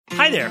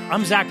Hi there,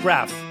 I'm Zach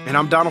Braff. And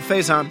I'm Donald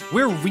Faison.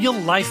 We're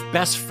real-life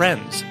best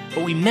friends,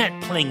 but we met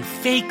playing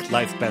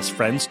fake-life best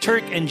friends,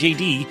 Turk and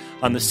JD,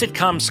 on the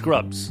sitcom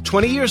Scrubs.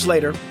 20 years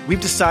later, we've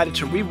decided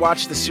to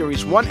rewatch the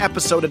series one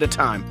episode at a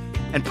time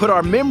and put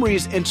our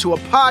memories into a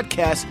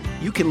podcast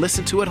you can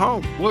listen to at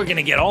home. We're going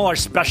to get all our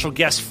special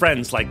guest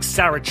friends like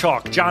Sarah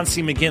Chalk, John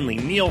C. McGinley,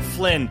 Neil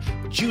Flynn,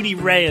 Judy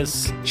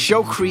Reyes.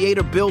 Show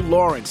creator Bill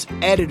Lawrence,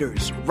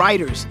 editors,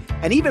 writers,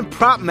 and even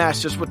prop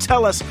masters will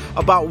tell us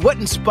about what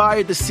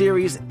inspired the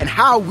series and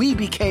how we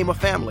became a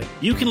family.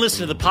 You can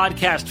listen to the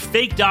podcast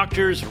Fake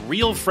Doctors,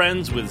 Real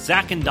Friends with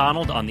Zach and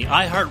Donald on the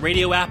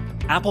iHeartRadio app,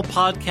 Apple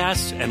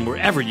Podcasts, and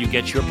wherever you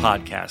get your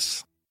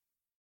podcasts.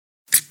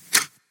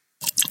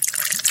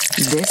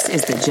 This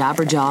is the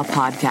Jabberjaw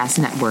Podcast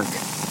Network.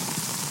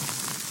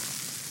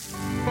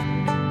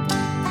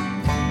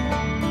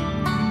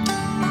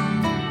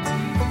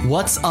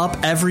 What's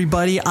up,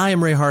 everybody? I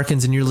am Ray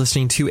Harkins, and you're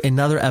listening to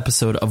another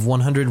episode of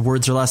 100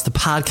 Words or Less, the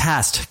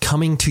podcast,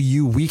 coming to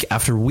you week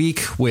after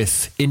week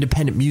with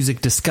independent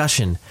music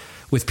discussion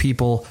with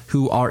people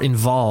who are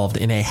involved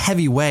in a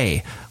heavy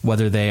way,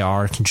 whether they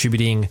are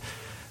contributing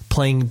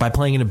playing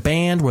in a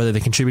band, whether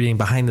they're contributing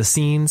behind the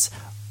scenes.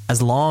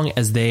 As long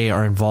as they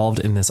are involved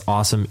in this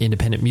awesome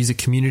independent music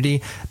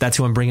community, that's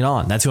who I'm bringing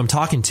on. That's who I'm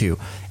talking to.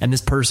 And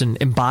this person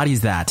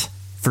embodies that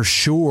for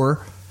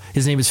sure.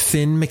 His name is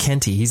Finn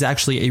McKenty. He's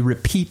actually a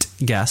repeat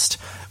guest.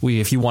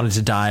 If you wanted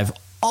to dive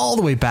all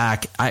the way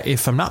back,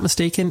 if I'm not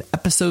mistaken,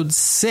 episode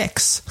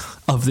 6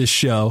 of this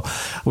show,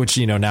 which,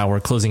 now we're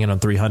closing in on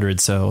 300.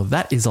 So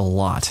that is a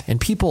lot. And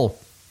people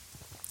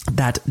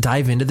that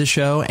dive into the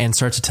show and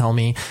start to tell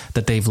me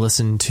that they've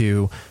listened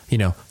to,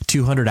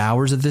 200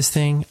 hours of this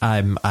thing,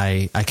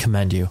 I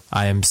commend you.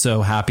 I am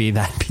so happy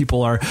that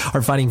people are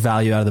finding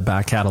value out of the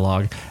back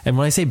catalog. And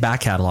when I say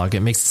back catalog,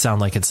 it makes it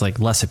sound like it's like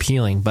less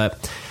appealing,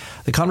 but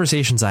the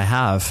conversations I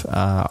have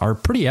are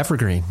pretty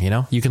evergreen.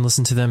 You can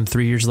listen to them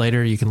 3 years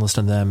later. You can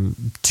listen to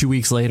them 2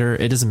 weeks later.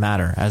 It doesn't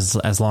matter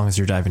as long as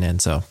you're diving in.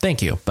 So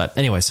thank you. But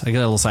anyways, I got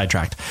a little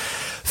sidetracked.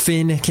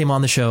 Finn came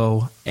on the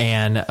show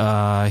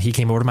and he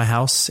came over to my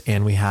house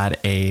and we had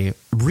a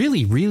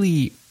really,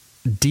 really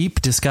deep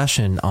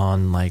discussion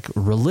on like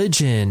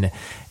religion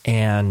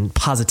and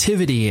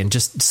positivity and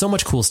just so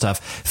much cool stuff.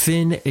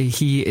 Finn,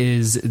 he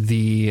is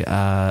the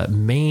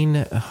main,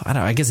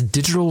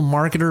 digital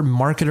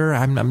marketer.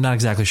 I'm not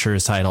exactly sure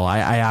his title.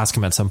 I asked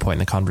him at some point in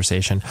the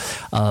conversation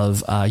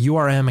of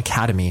URM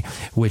Academy,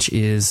 which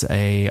is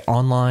a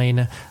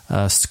online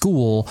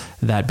school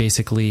that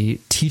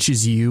basically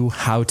teaches you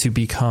how to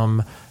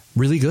become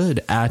really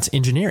good at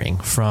engineering,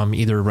 from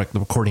either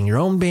recording your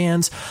own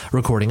bands,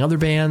 recording other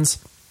bands.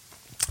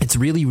 It's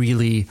really,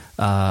 really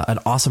an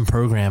awesome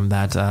program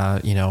that,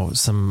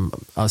 some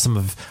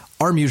of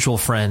our mutual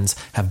friends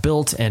have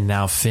built, and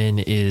now Finn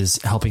is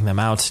helping them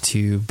out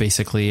to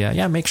basically,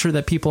 make sure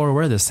that people are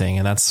aware of this thing.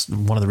 And that's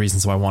one of the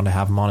reasons why I wanted to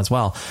have him on as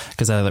well,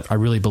 because I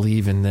really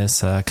believe in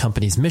this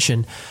company's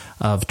mission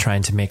of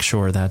trying to make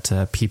sure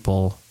that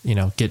people,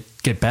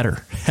 get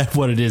better at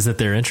what it is that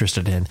they're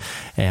interested in,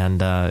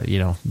 and,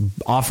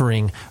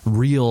 offering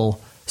real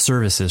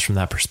services from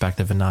that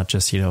perspective and not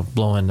just,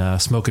 blowing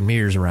smoke and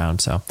mirrors around.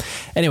 So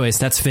anyways,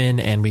 that's Finn,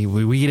 and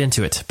we get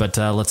into it, but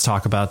let's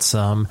talk about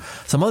some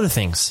other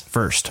things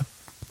first.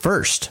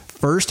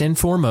 First and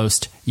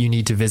foremost, you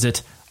need to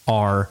visit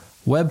our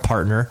web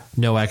partner,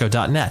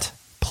 noecho.net,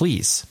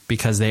 please,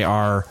 because they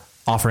are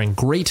offering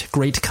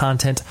great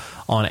content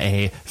on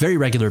a very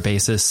regular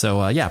basis.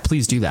 So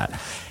please do that.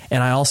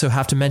 And I also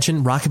have to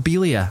mention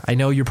Rockabilia. I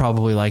know you're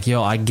probably like,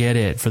 I get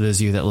it, for those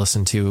of you that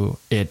listen to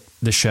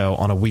the show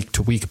on a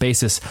week-to-week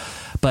basis.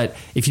 But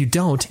if you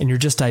don't and you're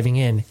just diving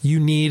in, you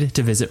need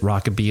to visit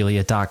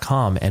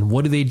rockabilia.com. And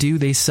what do?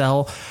 They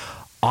sell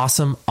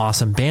awesome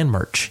band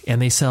merch.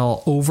 And they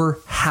sell over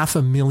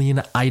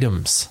 500,000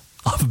 items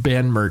of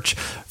band merch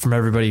from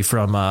everybody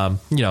from,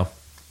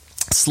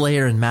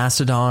 Slayer and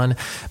Mastodon,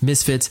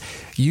 Misfits.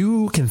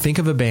 You can think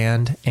of a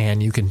band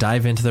and you can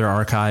dive into their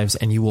archives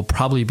and you will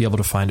probably be able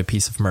to find a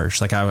piece of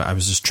merch. Like I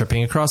was just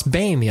tripping across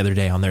Bane the other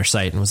day on their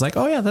site and was like,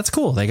 oh yeah, that's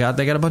cool. They got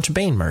a bunch of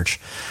Bane merch.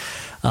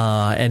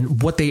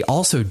 And what they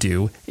also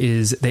do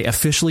is they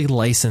officially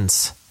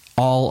license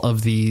all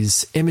of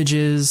these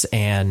images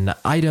and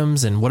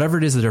items, and whatever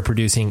it is that they're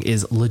producing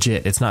is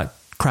legit. It's not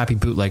crappy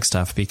bootleg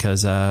stuff,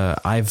 because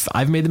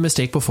I've made the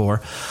mistake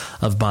before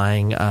of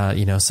buying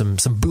some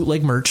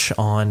bootleg merch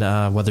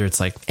on whether it's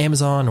like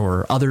Amazon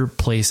or other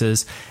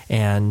places,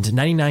 and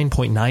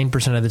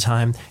 99.9% of the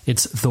time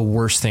it's the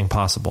worst thing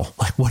possible.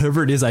 Like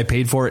whatever it is I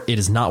paid for, it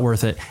is not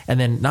worth it. And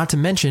then not to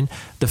mention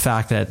the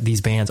fact that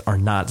these bands are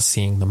not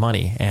seeing the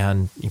money,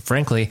 and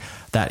frankly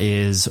that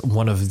is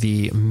one of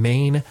the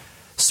main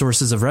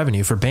sources of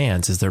revenue for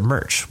bands is their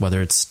merch,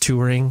 whether it's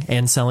touring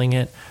and selling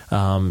it.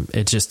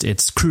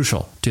 It's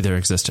crucial to their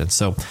existence.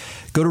 So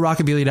go to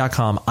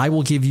rockabilia.com. I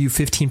will give you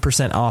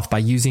 15% off by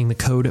using the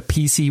code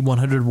PC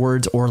 100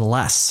 words or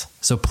less.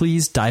 So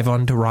please dive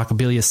onto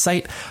Rockabilia's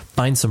site,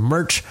 find some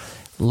merch.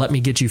 let me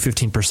get you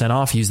 15%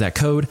 off. Use that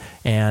code.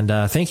 And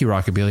thank you,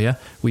 Rockabilia.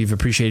 We've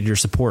appreciated your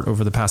support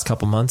over the past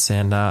couple months.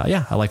 And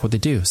I like what they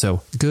do.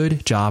 So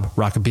good job,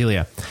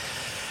 Rockabilia.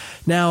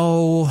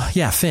 Now,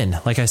 Finn,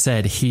 like I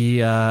said,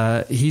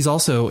 he's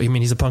also,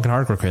 he's a punk and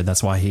hardcore kid.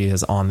 That's why he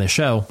is on this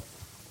show.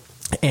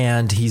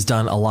 And he's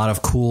done a lot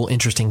of cool,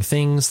 interesting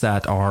things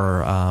that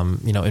are,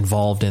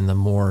 involved in the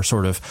more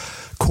sort of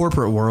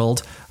corporate world,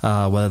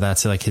 whether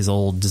that's like his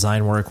old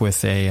design work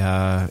with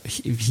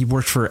he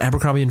worked for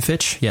Abercrombie and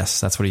Fitch.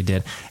 Yes, that's what he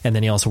did. And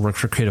then he also worked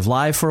for Creative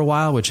Live for a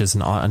while, which is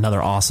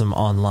another awesome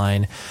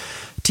online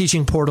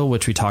teaching portal,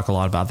 which we talk a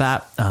lot about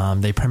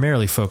that. They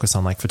primarily focus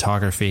on like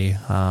photography,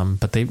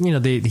 but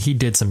he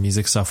did some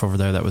music stuff over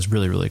there that was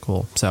really, really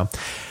cool. So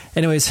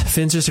anyways,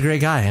 Finn's just a great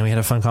guy and we had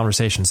a fun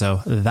conversation.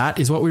 So that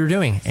is what we were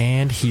doing.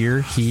 And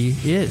here he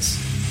is.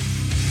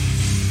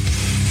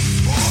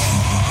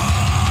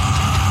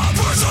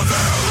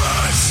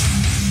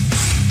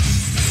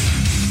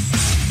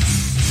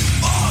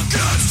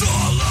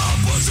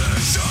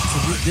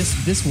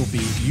 This will be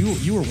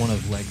you were one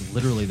of like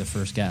literally the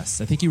first guests.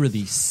 I think you were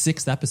the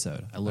 6th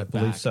episode. I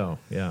believe so.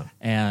 Yeah.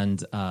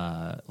 And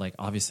like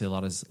obviously a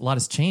lot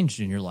has changed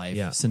in your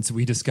life since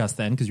we discussed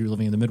then, because you were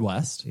living in the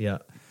Midwest. Yeah.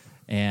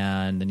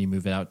 And then you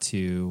moved out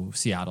to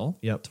Seattle.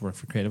 Yep. To work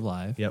for Creative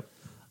Live. Yep.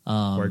 Where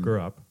I grew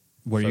up.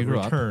 Where you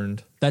grew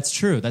returned. Up. That's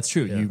true.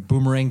 Yeah. You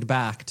boomeranged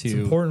back to. It's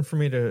important for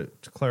me to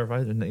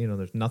clarify.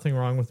 There's nothing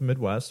wrong with the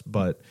Midwest,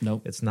 but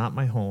nope. It's not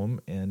my home.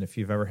 And if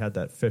you've ever had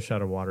that fish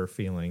out of water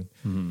feeling,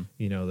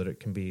 you know that it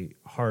can be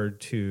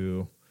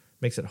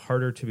makes it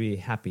harder to be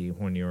happy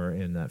when you're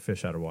in that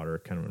fish out of water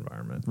kind of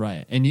environment.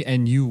 Right.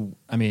 And you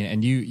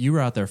were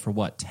out there for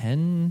what,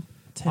 10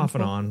 off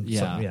and on.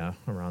 Yeah.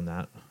 Around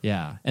that.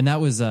 Yeah. And that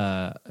was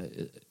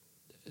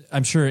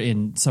I'm sure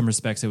in some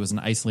respects it was an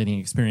isolating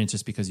experience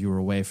just because you were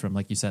away from,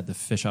 like you said, the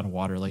fish out of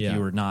water. Like you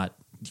were not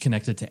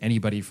connected to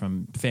anybody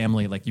from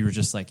family. Like you were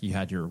just like, you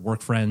had your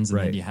work friends and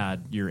then you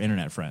had your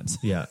internet friends.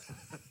 Yeah.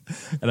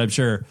 And I'm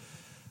sure,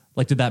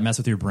 like, did that mess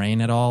with your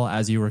brain at all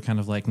as you were kind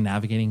of like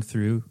navigating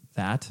through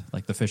that,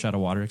 like the fish out of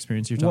water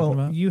experience you're talking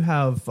about? You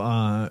have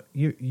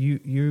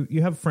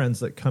you have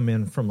friends that come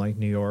in from like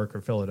New York or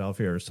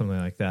Philadelphia or something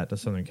like that to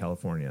Southern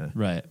California,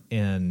 right?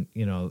 And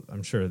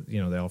I'm sure they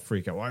all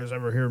freak out. Why does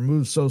everyone here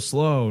move so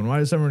slow? And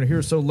why is everyone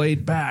here so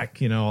laid back?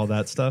 All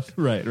that stuff.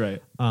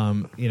 Right.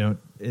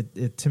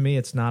 It to me,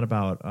 it's not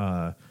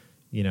about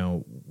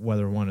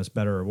whether one is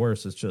better or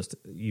worse. It's just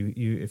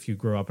you if you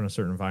grow up in a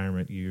certain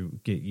environment, you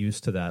get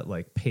used to that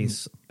like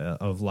pace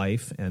of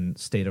life and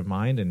state of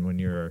mind. And when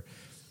you're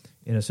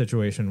in a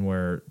situation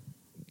where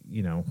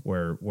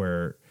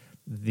where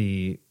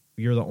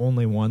you're the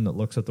only one that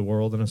looks at the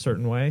world in a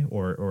certain way,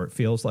 or it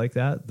feels like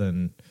that,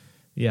 then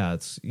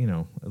it's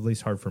at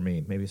least hard for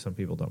me. Maybe some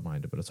people don't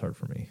mind it, but it's hard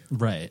for me.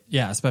 Right.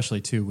 Yeah,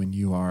 especially too when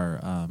you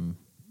are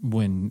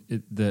when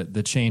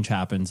the change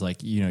happens,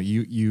 like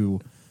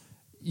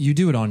you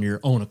do it on your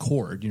own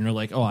accord. You're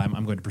like, oh,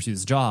 I'm going to pursue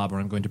this job, or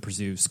I'm going to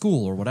pursue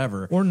school, or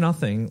whatever, or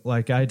nothing,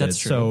 like I did. That's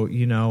true.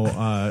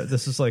 So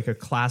this is like a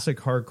classic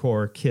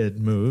hardcore kid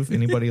move.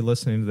 Anybody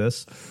listening to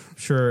this,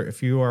 sure,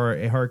 if you are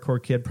a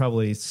hardcore kid,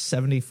 probably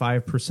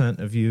 75%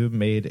 of you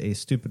made a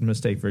stupid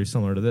mistake very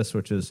similar to this,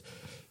 which is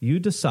you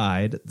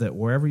decide that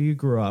wherever you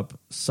grew up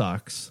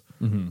sucks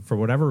for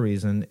whatever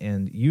reason,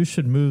 and you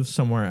should move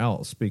somewhere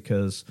else,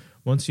 because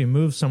once you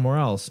move somewhere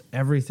else,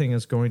 everything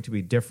is going to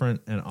be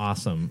different and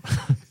awesome.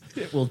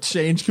 It will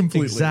change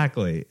completely.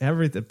 Exactly.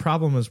 The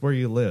problem is where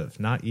you live,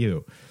 not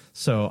you.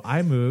 So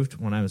I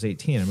moved when I was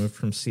 18. I moved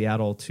from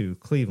Seattle to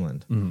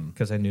Cleveland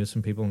because I knew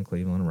some people in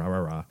Cleveland. Rah, rah,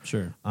 rah.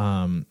 Sure.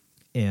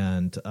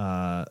 And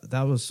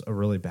that was a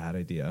really bad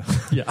idea.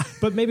 Yeah.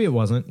 But maybe it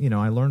wasn't.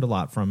 I learned a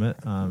lot from it.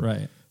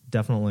 Right.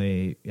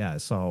 Definitely, I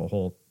saw a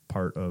whole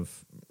part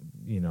of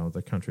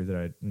the country that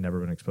I'd never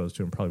been exposed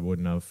to and probably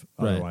wouldn't have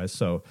otherwise. Right.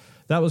 So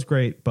that was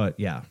great. But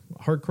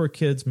hardcore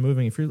kids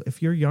moving.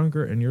 If you're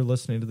younger and you're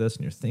listening to this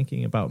and you're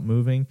thinking about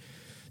moving,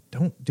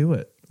 don't do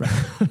it.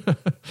 Right.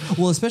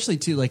 Well, especially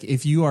too, like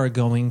if you are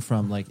going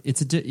from like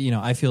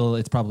I feel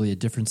it's probably a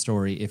different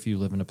story if you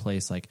live in a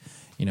place like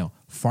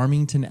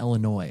Farmington,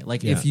 Illinois.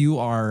 Like if you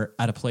are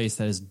at a place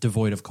that is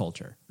devoid of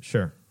culture,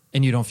 sure,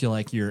 and you don't feel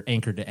like you're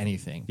anchored to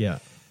anything,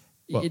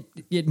 Well,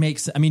 it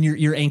makes. I mean,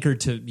 you're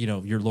anchored to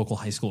your local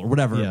high school or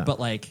whatever. But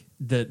like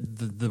the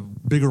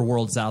bigger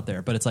world's out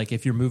there. But it's like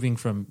if you're moving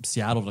from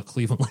Seattle to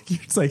Cleveland, like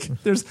it's like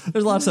there's a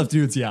lot of stuff to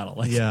do in Seattle.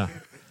 Like,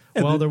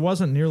 well, there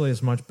wasn't nearly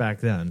as much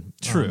back then.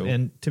 True.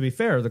 And to be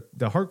fair, the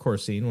hardcore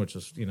scene, which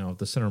is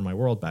the center of my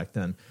world back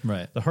then,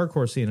 right? The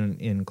hardcore scene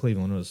in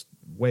Cleveland was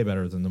way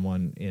better than the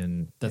one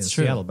in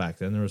Seattle back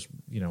then. There was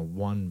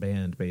one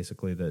band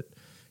basically that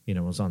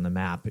was on the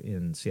map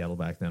in Seattle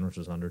back then, which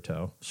was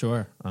Undertow.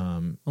 Sure.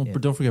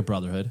 But don't forget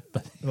Brotherhood.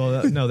 But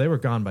well, no, they were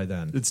gone by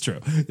then. It's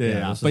true.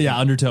 Yeah. But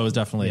Undertow was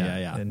definitely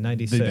In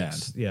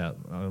 '96,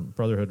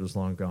 Brotherhood was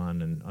long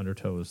gone, and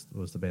Undertow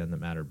was the band that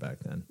mattered back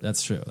then.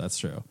 That's true.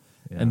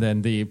 Yeah. And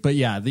then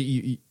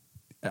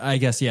I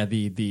guess, yeah,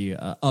 the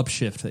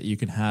upshift that you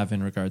can have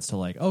in regards to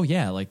like, oh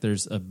yeah, like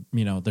there's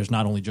there's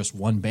not only just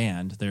one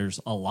band, there's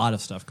a lot of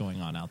stuff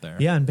going on out there.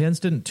 Yeah, and bands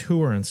didn't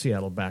tour in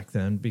Seattle back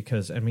then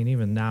because, I mean,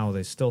 even now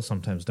they still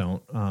sometimes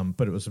don't,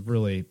 but it was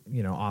really,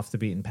 off the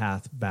beaten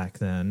path back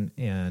then,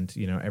 and,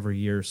 every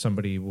year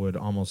somebody would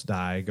almost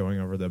die going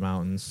over the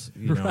mountains. I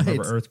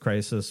remember Earth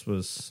Crisis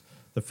was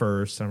the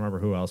first. I don't remember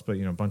who else, but,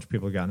 a bunch of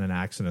people got in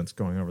accidents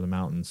going over the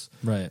mountains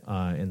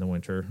in the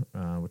winter,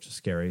 which is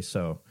scary,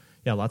 so...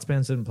 Yeah, lots of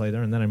bands didn't play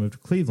there, and then I moved to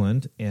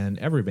Cleveland, and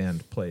every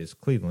band plays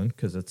Cleveland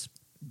because it's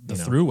the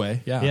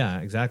throughway. Yeah,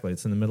 exactly.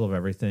 It's in the middle of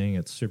everything.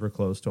 It's super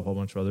close to a whole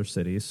bunch of other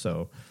cities,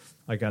 so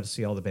I got to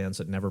see all the bands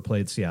that never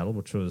played Seattle,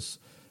 which was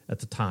at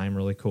the time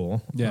really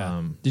cool.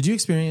 Yeah. Did you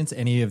experience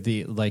any of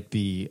the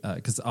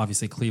because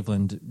obviously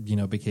Cleveland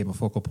became a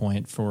focal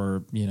point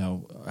for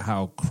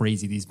how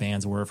crazy these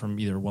bands were from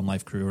either One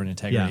Life Crew or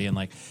Integrity, and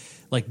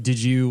like did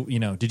you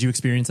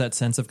experience that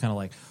sense of kind of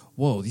like,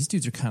 whoa, these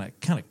dudes are kind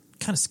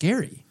of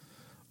scary?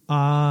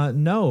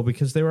 No,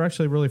 because they were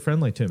actually really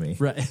friendly to me.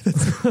 Right.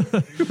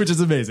 Which is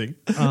amazing.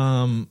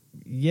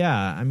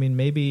 Yeah, I mean,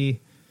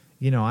 maybe,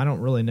 I don't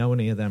really know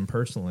any of them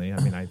personally. I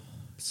mean, I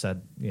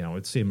said,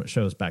 I'd see them at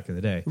shows back in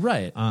the day.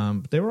 Right.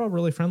 But they were all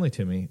really friendly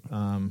to me.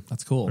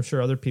 That's cool. I'm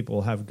sure other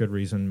people have good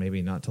reason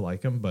maybe not to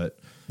like them, but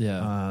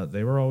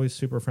they were always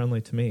super friendly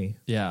to me.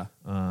 Yeah.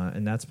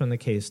 And that's been the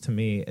case to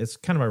me. It's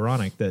kind of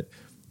ironic that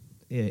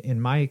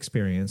in my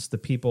experience, the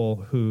people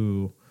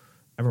who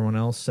everyone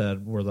else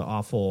said were the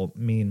awful,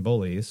 mean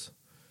bullies,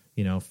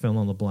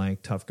 fill in the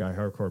blank, tough guy,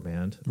 hardcore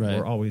band,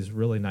 were always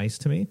really nice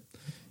to me.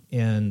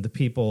 And the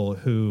people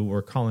who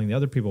were calling the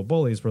other people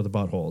bullies were the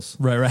buttholes.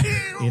 Right.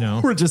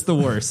 We're just the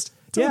worst.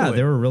 Totally. Yeah,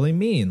 they were really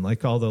mean.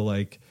 Like all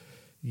the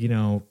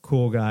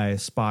cool guy,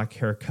 Spock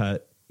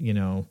haircut,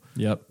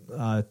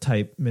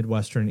 type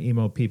Midwestern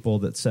emo people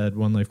that said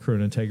One Life Crew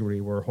and Integrity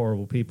were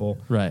horrible people.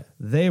 Right.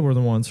 They were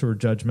the ones who were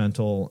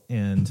judgmental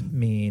and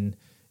mean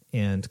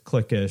and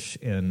cliquish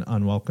and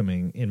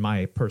unwelcoming in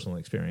my personal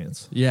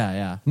experience.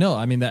 Yeah. No,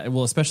 I mean that.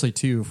 Well, especially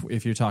too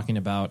if you're talking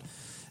about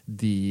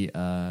the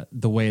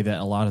way that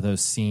a lot of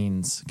those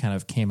scenes kind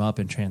of came up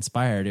and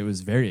transpired, it was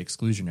very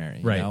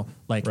exclusionary.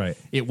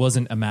 It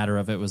wasn't a matter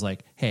of, it was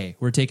like, hey,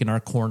 we're taking our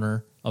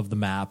corner of the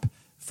map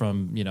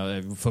from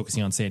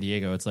focusing on San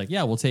Diego. It's like,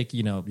 yeah, we'll take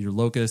your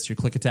Locust, your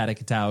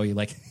Klickitat,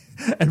 like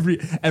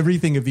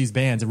everything of these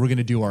bands, and we're going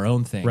to do our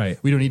own thing. Right.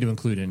 We don't need to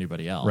include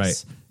anybody else.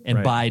 Right.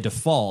 And by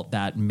default,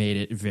 that made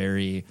it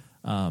very.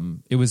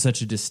 It was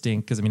such a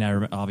distinct, because I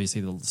mean,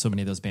 obviously so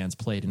many of those bands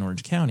played in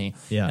Orange County,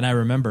 and I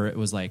remember it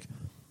was like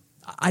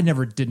I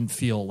didn't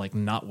feel like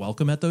not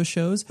welcome at those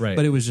shows, right.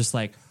 But it was just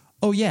like,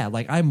 oh yeah,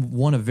 like I'm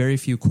one of very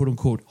few quote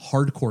unquote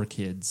hardcore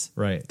kids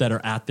that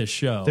are at this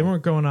show. They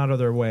weren't going out of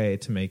their way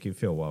to make you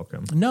feel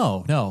welcome.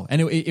 No.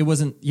 And it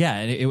wasn't,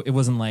 it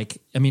wasn't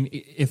like, I mean,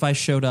 if I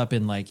showed up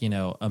in like, a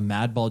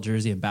Madball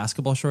jersey and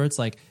basketball shorts,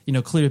 like,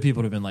 clearly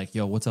people would have been like,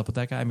 yo, what's up with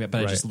that guy? But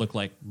I just look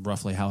like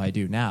roughly how I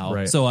do now.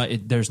 Right. So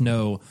there's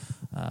no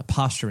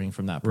posturing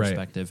from that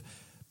perspective. Right.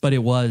 But it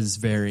was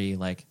very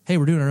like, hey,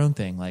 we're doing our own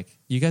thing. Like,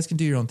 you guys can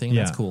do your own thing.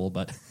 That's cool.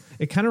 But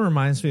it kind of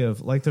reminds me of,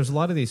 like, there's a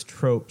lot of these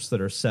tropes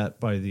that are set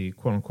by the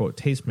quote-unquote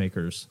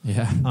tastemakers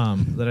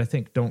that I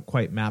think don't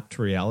quite map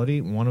to reality.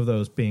 One of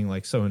those being,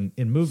 like, so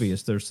in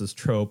movies, there's this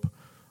trope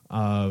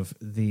of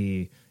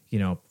the,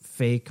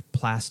 fake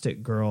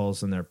plastic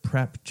girls and their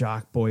prep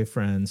jock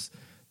boyfriends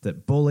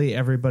that bully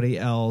everybody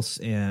else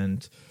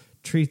and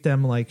treat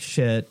them like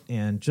shit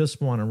and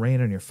just want to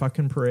rain on your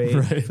fucking parade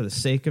for the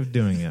sake of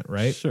doing it,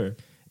 right? Sure.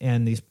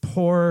 And these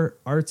poor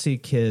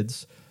artsy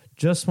kids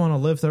just want to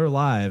live their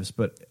lives,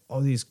 but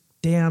all these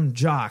damn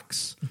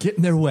jocks get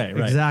in their way,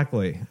 right?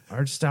 Exactly,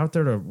 are just out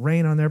there to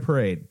rain on their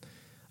parade.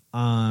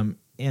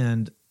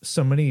 And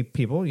so many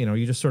people,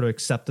 you just sort of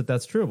accept that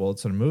that's true. Well,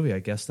 it's in a movie. I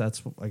guess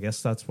that's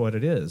what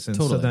it is. And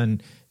so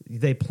then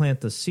they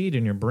plant the seed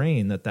in your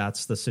brain that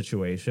that's the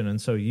situation,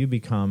 and so you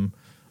become,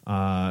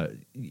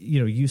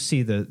 you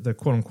see the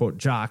quote unquote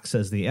jocks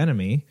as the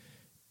enemy.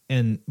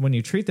 And when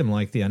you treat them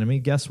like the enemy,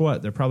 guess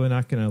what? They're probably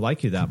not going to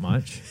like you that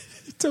much.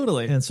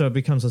 Totally. And so it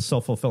becomes a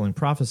self-fulfilling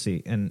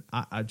prophecy. And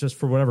I just,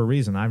 for whatever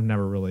reason, I've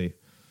never really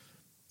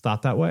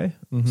thought that way.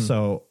 Mm-hmm.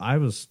 So I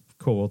was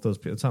cool with those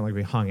people. It's not like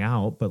we hung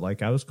out, but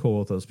like I was cool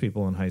with those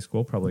people in high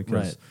school, probably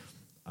because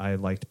I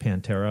liked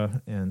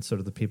Pantera and so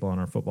did the people on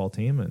our football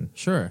team. And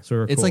sure. So we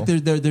were it's cool.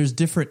 like there's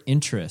different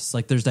interests.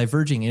 Like there's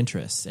diverging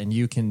interests, and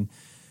you can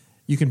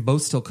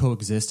both still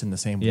coexist in the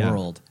same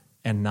world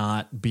and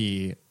not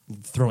be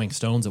throwing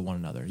stones at one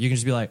another. You can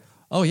just be like,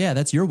 oh yeah,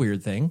 that's your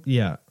weird thing.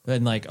 Yeah.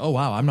 And like, oh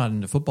wow, I'm not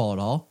into football at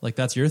all. Like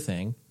that's your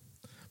thing.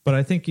 But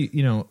I think,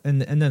 and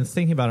then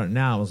thinking about it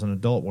now as an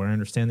adult where I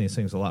understand these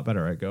things a lot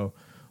better, I go,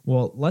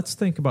 well, let's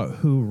think about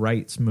who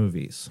writes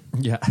movies.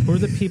 Yeah. Who are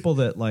the people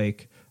that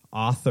like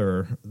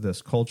author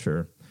this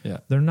culture? Yeah.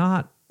 They're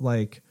not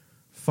like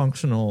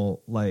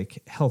functional,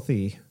 like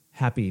healthy,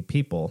 happy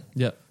people.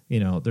 Yeah.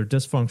 They're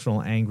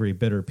dysfunctional, angry,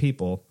 bitter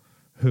people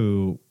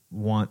who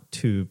want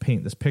to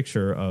paint this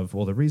picture of,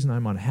 well, the reason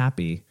I'm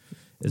unhappy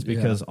is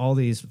because all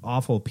these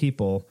awful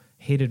people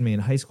hated me in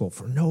high school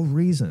for no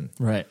reason.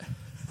 Right.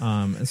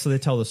 And so they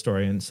tell the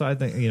story. And so I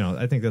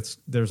think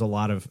there's a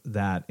lot of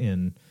that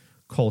in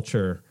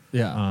culture.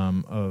 Yeah.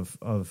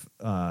 Of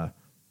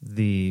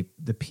the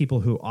people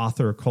who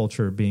author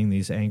culture being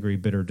these angry,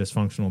 bitter,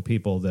 dysfunctional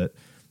people that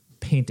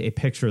paint a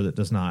picture that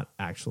does not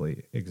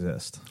actually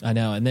exist. I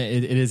know. And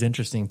it is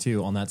interesting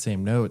too, on that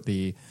same note,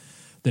 the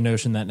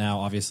notion that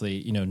now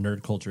obviously,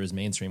 nerd culture is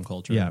mainstream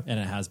culture, and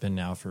it has been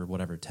now for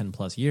 10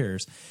 plus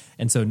years.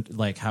 And so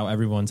like how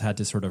everyone's had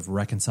to sort of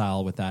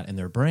reconcile with that in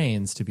their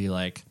brains to be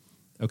like,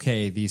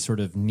 okay, these sort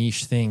of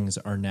niche things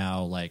are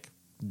now like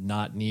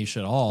not niche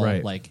at all.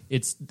 Right. Like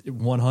it's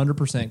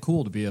 100%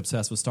 cool to be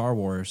obsessed with Star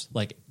Wars.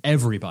 Like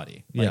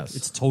everybody, like, yes,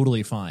 it's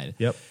totally fine.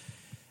 Yep.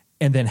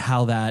 And then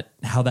how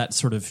that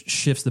sort of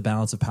shifts the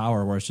balance of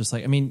power, where it's just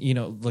like, I mean,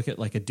 look at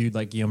like a dude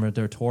like Guillermo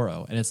del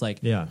Toro, and it's like,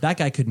 that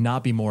guy could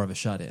not be more of a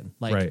shut-in.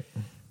 Like, right.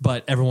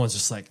 But everyone's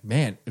just like,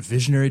 man, a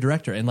visionary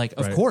director. And like,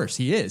 of course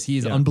he is. He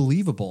is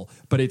unbelievable.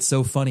 But it's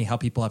so funny how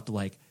people have to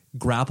like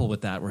grapple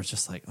with that, where it's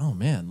just like, oh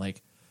man,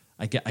 like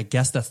I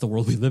guess that's the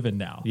world we live in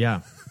now. Yeah.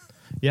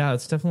 Yeah,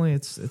 it's definitely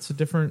it's a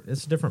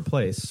different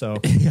place. So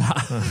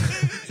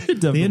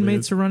The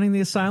inmates are running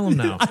the asylum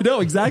now. I know,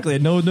 exactly.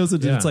 And no one knows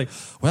what to do. It's like,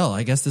 well,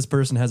 I guess this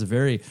person has a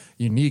very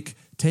unique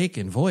take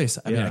and voice.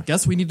 I mean, I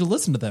guess we need to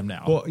listen to them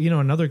now. Well,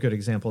 another good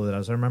example of that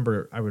is I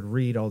remember I would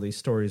read all these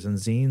stories and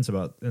zines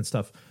about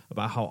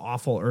how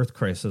awful Earth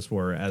Crisis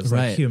were as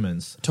like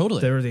humans.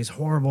 Totally. There were these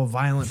horrible,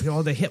 violent people.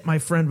 Oh, they hit my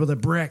friend with a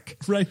brick.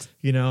 Right.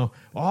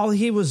 All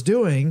he was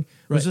doing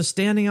was just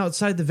standing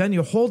outside the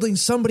venue holding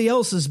somebody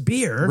else's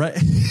beer. Right.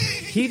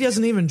 He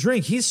doesn't even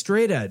drink. He's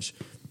straight edge.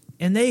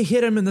 And they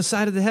hit him in the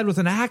side of the head with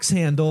an axe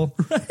handle.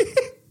 Right.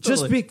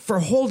 Just for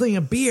holding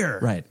a beer.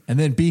 Right. And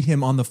then beat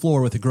him on the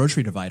floor with a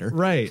grocery divider.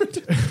 Right.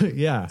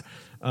 Yeah.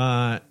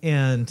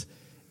 And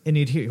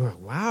you'd hear,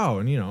 wow.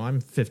 And,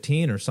 I'm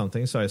 15 or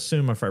something. So I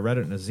assume if I read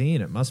it in a zine,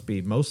 it must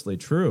be mostly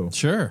true.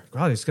 Sure.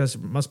 God, these guys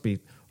must be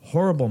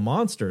horrible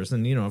monsters.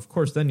 And, of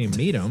course, then you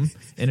meet them.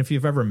 And if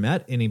you've ever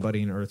met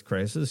anybody in Earth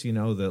Crisis, you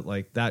know that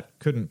like that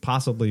couldn't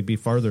possibly be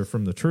farther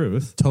from the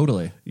truth.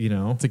 Totally.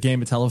 It's a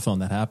game of telephone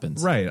that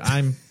happens. Right.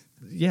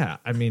 Yeah,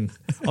 I mean,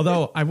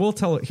 although I will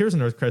tell, here's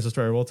an Earth Crisis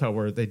story I will tell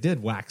where they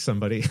did whack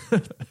somebody.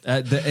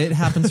 It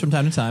happens from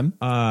time to time.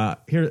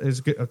 Here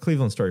is a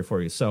Cleveland story for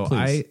you. So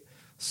Please.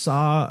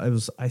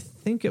 I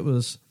think it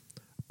was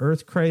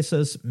Earth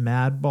Crisis,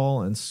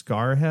 Madball, and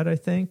Scarhead, I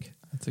think.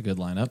 That's a good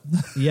lineup.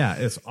 Yeah,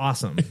 it's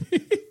awesome.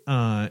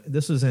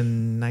 This was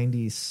in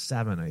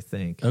 97, I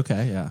think.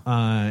 Okay,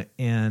 yeah.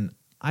 And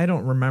I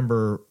don't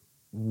remember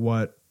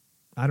why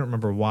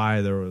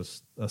there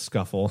was a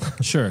scuffle.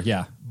 Sure,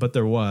 yeah. But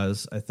there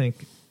was. I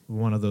think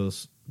one of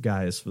those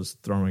guys was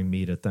throwing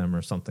meat at them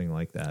or something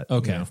like that.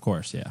 Okay, of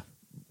course, yeah.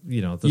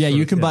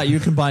 You're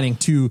combining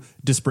two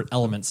disparate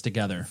elements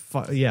together.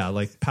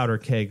 Like powder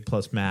keg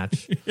plus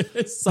match.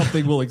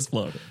 Something will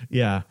explode.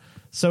 Yeah.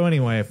 So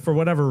anyway, for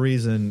whatever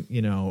reason,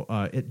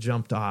 it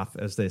jumped off,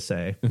 as they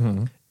say.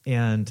 Mm-hmm.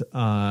 And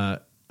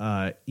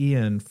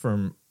Ian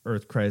from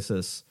Earth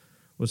Crisis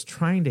was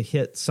trying to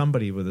hit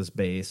somebody with his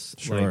bass.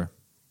 Sure.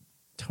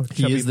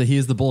 He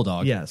is the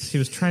bulldog. Yes, he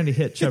was trying to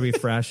hit Chubby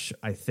Fresh,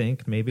 I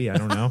think, maybe, I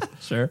don't know.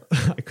 Sure.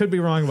 I could be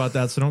wrong about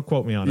that, so don't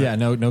quote me on it. Yeah,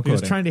 no quoting. He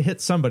was trying to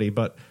hit somebody,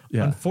 but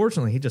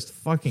unfortunately, he just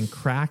fucking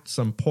cracked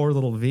some poor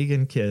little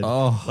vegan kid,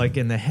 like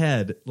in the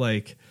head.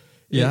 Like,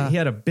 he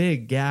had a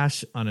big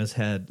gash on his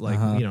head, like,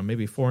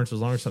 maybe 4 inches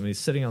long or something. He's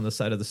sitting on the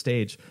side of the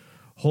stage,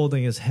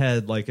 holding his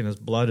head, like, and his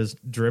blood is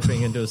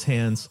dripping into his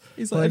hands.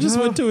 He's like, I just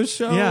went to a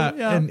show.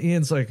 Yeah, and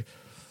Ian's like,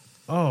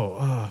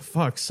 oh,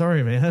 fuck,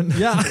 sorry, man.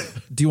 Yeah.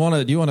 Do you want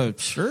a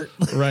shirt?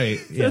 Right.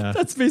 Yeah.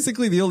 That's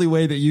basically the only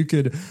way that you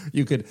could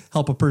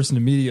help a person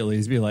immediately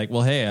is be like,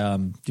 well, hey,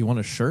 do you want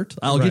a shirt?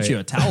 I'll get you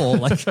a towel.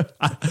 Like,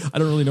 I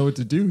don't really know what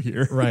to do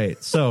here.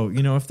 Right. So,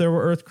 if there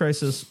were Earth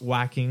Crisis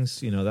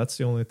whackings, that's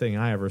the only thing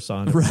I ever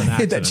saw. And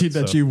right.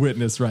 That you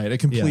witnessed, right. A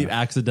complete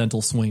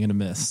accidental swing and a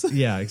miss.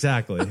 Yeah,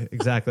 exactly.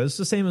 Exactly. It's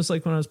the same as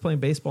like when I was playing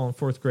baseball in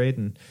 4th grade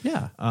and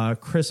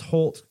Chris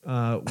Holt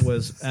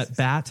was at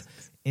bat.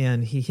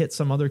 And he hit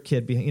some other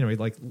kid behind, he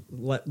like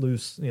let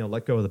loose,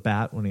 let go of the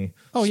bat when he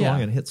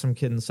swung and hit some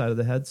kid in the side of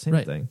the head.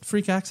 Same thing.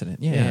 Freak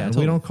accident. Yeah.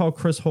 Totally. We don't call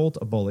Chris Holt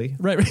a bully.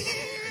 Right.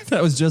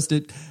 That was just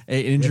an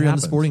injury on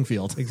the sporting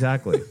field.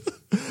 Exactly.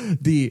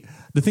 The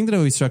thing that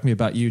always struck me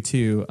about you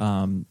too,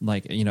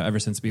 ever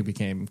since we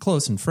became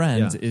close and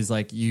friends, is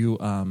like you're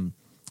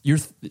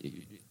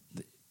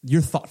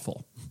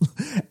thoughtful.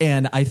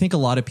 And I think a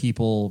lot of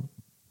people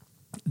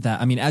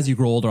that, I mean, as you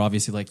grow older,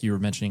 obviously, like you were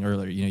mentioning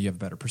earlier, you have a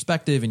better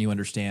perspective and you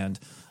understand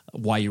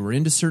why you were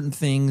into certain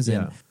things.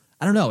 And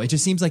I don't know, it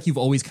just seems like you've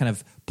always kind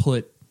of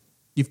put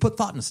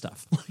thought into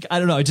stuff. Like, I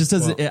don't know. It just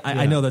doesn't,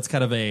 I know that's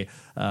kind of a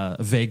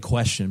vague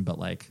question, but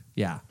like,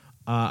 yeah.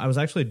 I was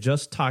actually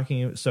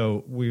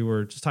we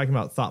were just talking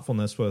about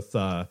thoughtfulness with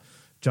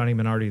Johnny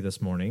Minardi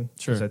this morning.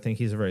 Sure. Because I think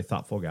he's a very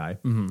thoughtful guy.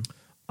 Mm-hmm.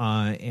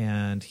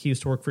 And he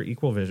used to work for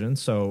Equal Vision.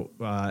 So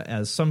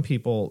as some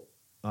people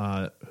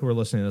who are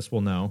listening to this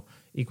will know,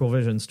 Equal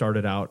Vision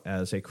started out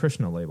as a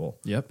Krishna label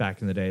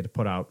back in the day to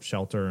put out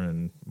Shelter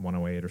and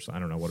 108 or so, I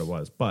don't know what it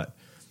was. But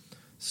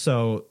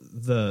so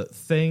the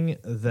thing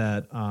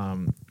that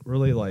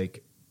really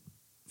like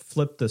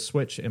flipped the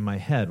switch in my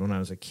head when I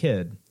was a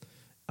kid,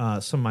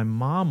 so my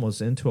mom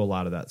was into a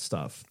lot of that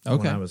stuff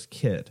when I was a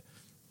kid.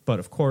 But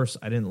of course,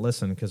 I didn't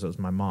listen because it was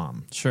my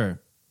mom.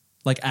 Sure.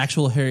 Like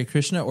actual Hare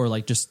Krishna or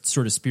like just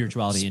sort of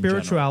spirituality in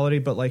general? Spirituality,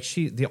 but like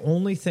the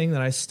only thing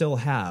that I still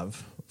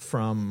have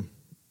from,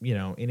 you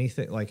know,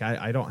 anything, like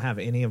I don't have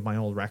any of my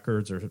old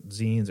records or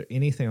zines or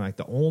anything. Like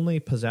the only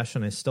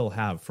possession I still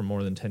have from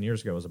more than 10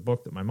 years ago is a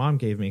book that my mom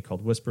gave me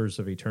called Whispers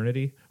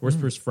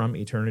from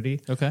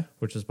Eternity,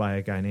 which is by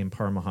a guy named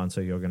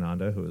Paramahansa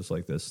Yogananda, who is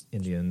like this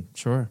Indian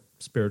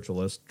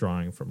spiritualist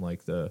drawing from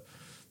like the,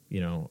 you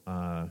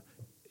know,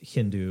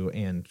 Hindu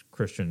and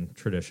Christian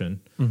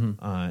tradition.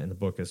 And the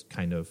book is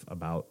kind of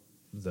about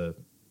the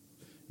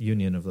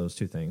union of those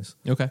two things.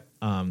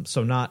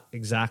 So not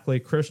exactly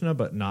Krishna,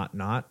 but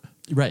not.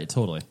 Right,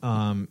 totally.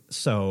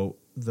 So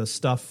the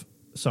stuff,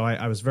 so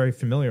I was very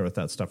familiar with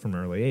that stuff from an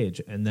early age.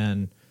 And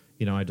then,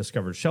 you know, I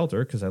discovered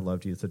Shelter because I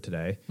loved Youth of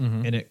Today.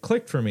 And it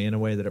clicked for me in a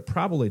way that it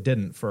probably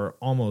didn't for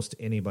almost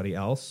anybody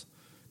else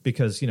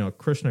because, you know,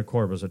 Krishna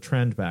core was a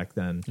trend back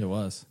then. It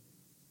was.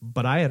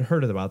 But I had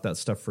heard about that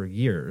stuff for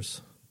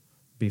years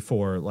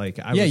before, like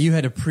you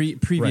had a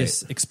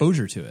previous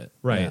exposure to it,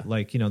 right?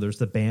 Like, you know, there's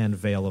the band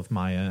Veil of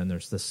Maya, and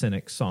there's the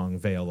Cynic song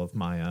Veil of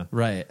Maya,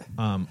 right?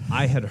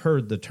 I had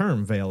heard the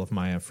term Veil of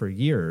Maya for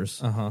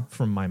years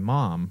from my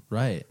mom,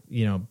 right?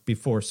 You know,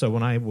 before. So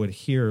when I would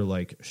hear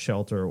like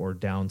Shelter or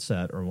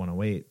Downset or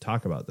 108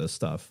 talk about this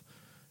stuff,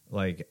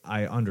 like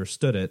I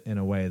understood it in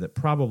a way that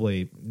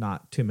probably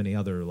not too many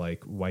other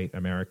like white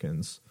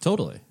Americans.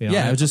 Totally, you know?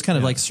 Yeah. It was just kind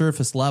of like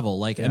surface level.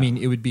 Like, I mean,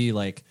 it would be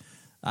like.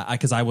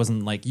 Because I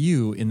wasn't like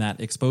you in that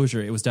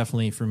exposure. It was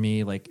definitely for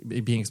me like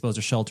being exposed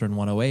to Shelter in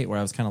 108 where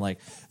I was kind of like,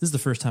 this is the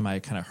first time I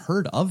kind of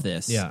heard of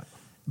this. Yeah.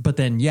 But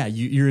then,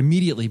 you're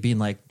immediately being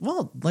like,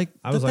 well, like,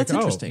 I was like, that's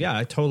interesting. Yeah,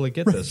 I totally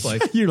get this.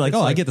 Like, you're like,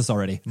 I get this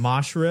already.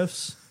 Mosh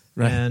riffs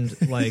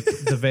and like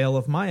the Veil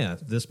of Maya.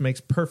 This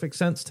makes perfect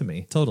sense to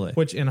me. Totally.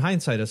 Which in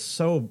hindsight is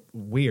so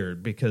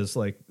weird because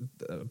like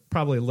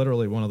probably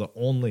literally one of the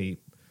only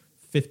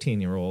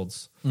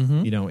 15-year-olds,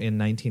 you know, in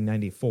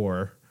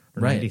 1994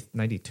 or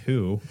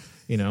 92,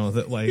 you know,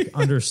 that like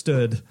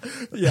understood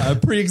a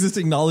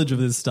pre-existing knowledge of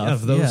this stuff.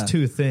 Of those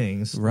two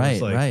things.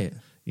 Right, like, right.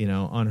 You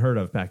know, unheard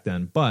of back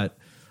then. But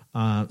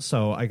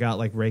so I got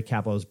like Ray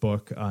Cappo's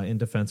book, In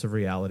Defense of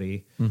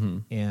Reality,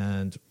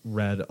 and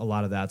read a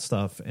lot of that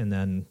stuff. And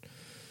then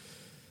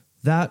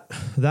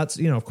that's,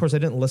 you know, of course I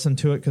didn't listen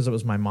to it because it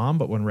was my mom,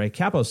 but when Ray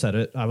Cappo said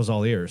it, I was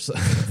all ears.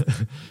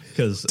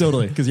 Because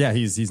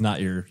he's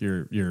not your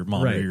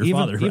mom or your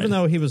father. Even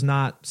though he was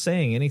not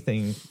saying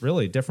anything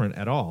really different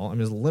at all. I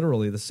mean, it's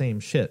literally the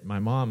same shit my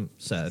mom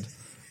said.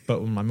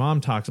 But when my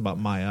mom talks about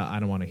Maya, I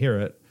don't want to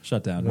hear it.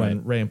 Shut down.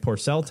 When Ray and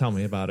Porcel tell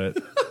me about it,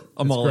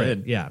 I'm all great.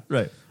 in. Yeah.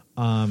 Right.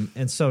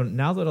 And so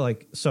now that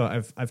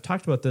I've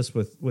talked about this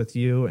with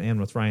you and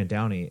with Ryan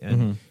Downey,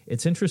 and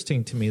it's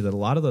interesting to me that a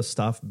lot of the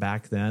stuff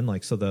back then,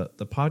 like, so the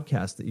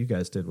podcast that you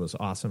guys did was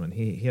awesome, and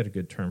he had a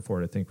good term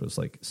for it. I think was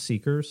like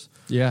seekers.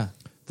 Yeah.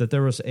 That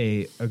there was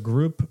a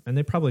group, and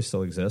they probably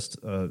still exist.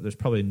 There's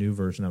probably a new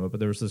version of it, but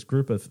there was this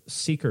group of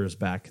seekers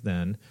back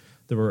then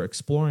that were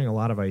exploring a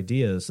lot of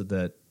ideas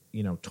that,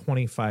 you know,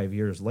 25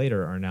 years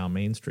later are now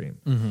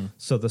mainstream.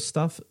 So the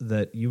stuff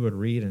that you would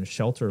read in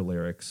Shelter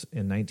lyrics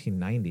in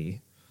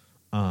 1990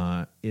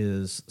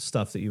 is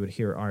stuff that you would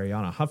hear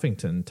Ariana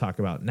Huffington talk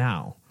about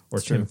now, or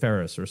it's Tim true.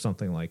 Ferriss or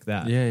something like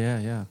that.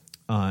 Yeah.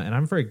 And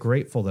I'm very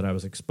grateful that I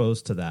was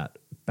exposed to that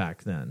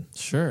back then.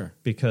 Sure.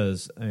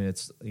 Because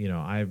it's, you know,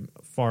 I'm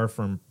far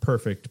from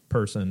perfect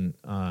person,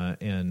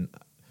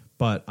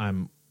 but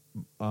I'm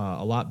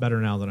a lot better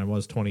now than I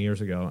was 20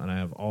 years ago, and I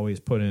have always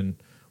put in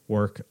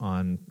work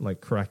on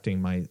like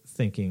correcting my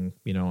thinking,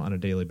 you know, on a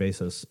daily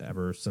basis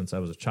ever since I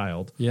was a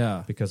child.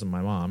 Yeah. Because of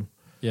my mom.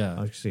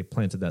 Yeah. Actually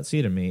planted that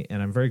seed in me,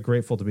 and I'm very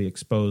grateful to be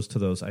exposed to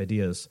those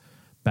ideas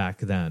back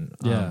then.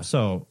 Yeah.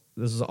 So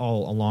this is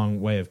all a long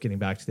way of getting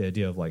back to the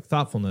idea of like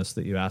thoughtfulness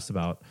that you asked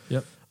about.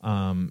 Yep.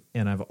 And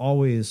I've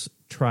always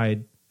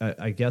tried,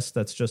 I guess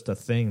that's just a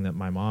thing that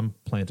my mom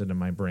planted in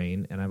my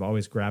brain, and I've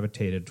always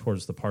gravitated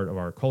towards the part of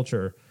our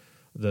culture,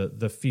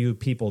 the few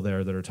people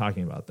there that are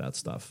talking about that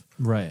stuff.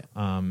 Right.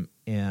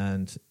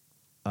 And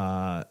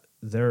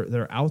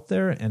they're out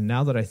there, and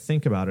now that I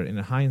think about it in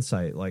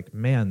hindsight, like,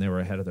 man, they were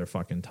ahead of their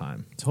fucking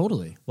time.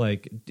 Totally.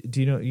 Like, do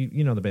you know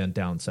you know the band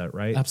Downset,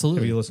 right?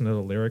 Absolutely. Have you listened to the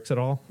lyrics at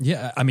all?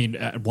 Yeah, I mean,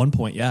 at one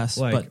point, yes.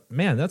 Like, but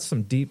man, that's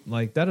some deep,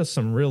 like, that is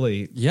some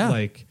really,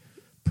 like,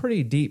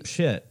 pretty deep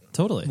shit.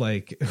 Totally.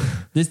 Like,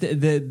 this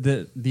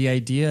the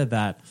idea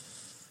that,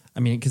 I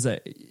mean, because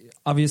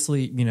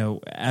obviously, you know,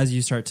 as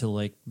you start to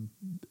like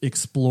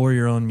explore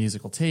your own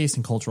musical taste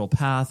and cultural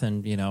path,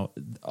 and you know,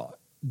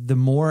 the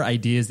more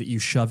ideas that you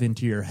shove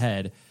into your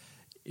head,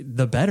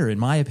 the better, in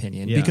my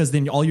opinion, because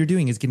then all you're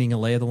doing is getting a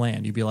lay of the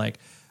land. You'd be like,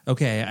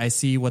 okay, I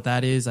see what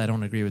that is. I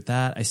don't agree with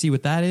that. I see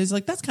what that is.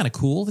 Like, that's kind of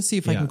cool. Let's see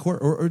if I can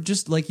or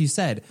just like you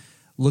said,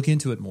 look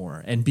into it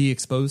more and be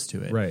exposed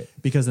to it. Right.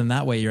 Because in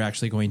that way, you're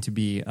actually going to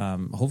be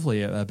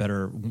hopefully a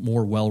better,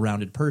 more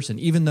well-rounded person,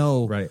 even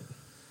though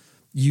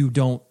you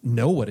don't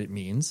know what it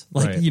means.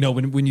 Like, you know,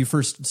 when you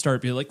first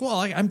start being like, well,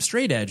 I'm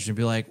straight edge, and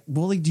be like,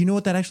 well, like, do you know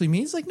what that actually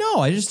means? Like, no,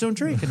 I just don't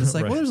drink. And it's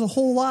like, well, there's a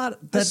whole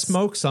lot that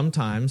smoke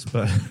sometimes,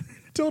 but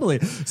totally.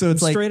 So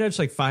it's like straight edge,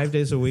 like 5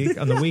 days a week.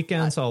 On the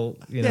weekends, I'll,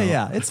 you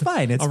know, it's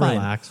fine. It's I'll fine.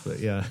 relax,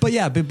 but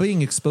but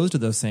being exposed to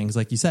those things,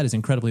 like you said, is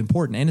incredibly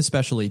important, and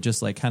especially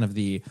just like kind of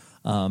the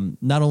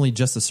not only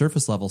just the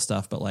surface level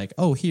stuff, but like,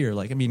 oh, here,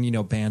 like, I mean, you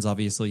know, bands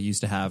obviously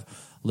used to have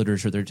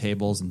literature at their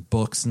tables and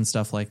books and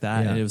stuff like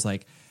that, and it was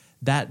like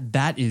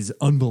that is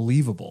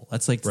unbelievable.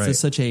 That's like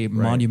such a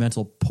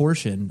monumental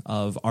portion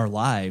of our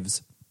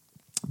lives.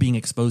 Being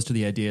exposed to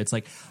the idea, it's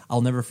like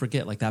I'll never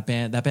forget, like that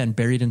band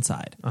Buried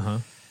Inside.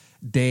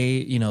 They,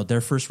 you know, their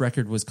first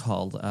record was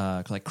called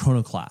like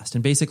Chronoclast,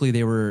 and basically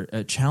they were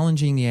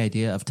challenging the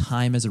idea of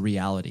time as a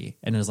reality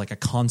and as like a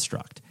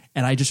construct.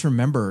 And I just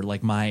remember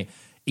like my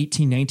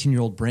 18,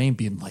 19-year-old brain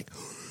being like,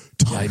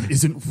 time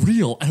isn't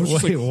real. And I was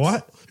just like,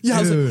 what? Yeah,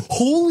 I was like,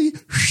 holy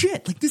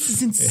shit, like this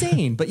is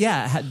insane. But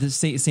yeah, it had the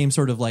same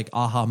sort of like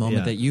aha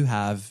moment that you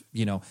have,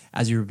 you know,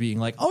 as you're being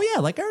like, oh yeah,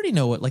 like I already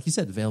know what, like you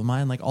said, the veil of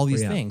mind, like all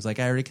these things. Like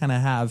I already kind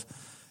of have,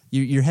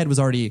 your head was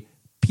already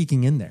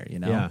peeking in there, you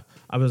know? Yeah.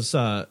 I was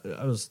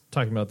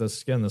talking about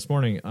this again this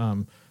morning.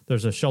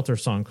 There's a Shelter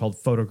song called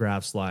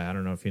Photographs Lie. I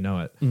don't know if you know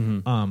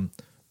it.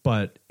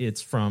 But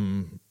it's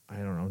from, I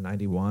don't know,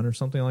 91 or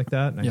something like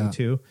that,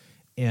 92.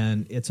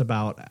 And it's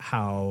about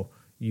how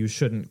you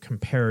shouldn't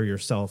compare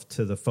yourself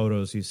to the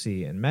photos you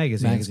see in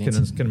magazines.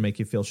 It's going to make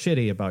you feel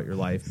shitty about your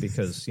life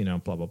because, you know,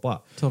 blah, blah, blah.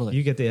 Totally.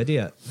 You get the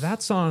idea.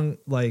 That song,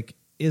 like,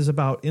 is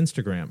about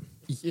Instagram.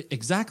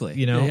 Exactly.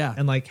 You know?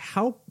 And, like,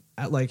 how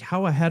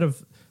ahead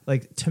of,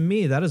 like, to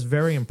me, that is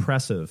very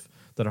impressive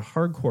that a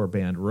hardcore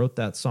band wrote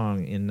that song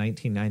in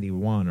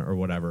 1991 or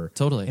whatever.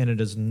 Totally. And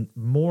it is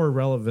more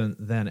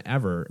relevant than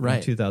ever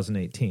in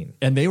 2018.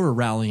 And they were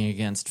rallying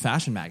against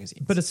fashion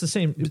magazines. But it's the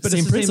same,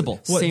 same principle.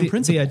 Same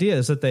principle. The idea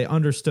is that they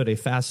understood a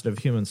facet of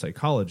human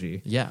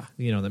psychology. Yeah.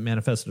 You know, that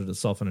manifested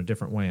itself in a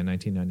different way in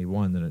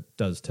 1991 than it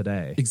does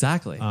today.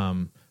 Exactly.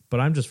 But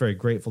I'm just very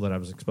grateful that I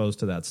was exposed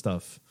to that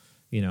stuff,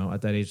 you know,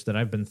 at that age, that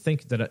I've been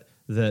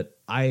that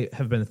I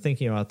have been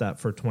thinking about that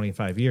for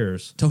 25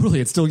 years. Totally.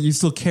 You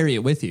still carry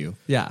it with you.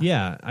 Yeah.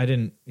 Yeah. I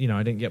didn't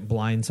get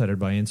blindsided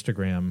by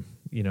Instagram,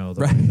 you know,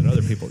 the way that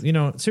other people, you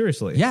know,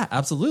 seriously. Yeah,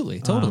 absolutely.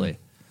 Totally.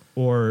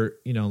 Or,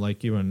 you know,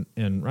 like you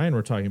and Ryan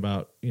were talking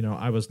about, you know,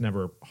 I was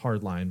never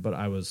hardline, but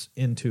I was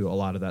into a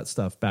lot of that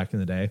stuff back in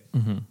the day.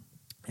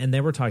 And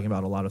they were talking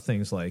about a lot of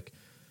things like,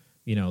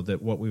 you know,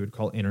 that what we would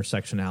call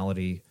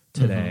intersectionality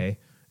today.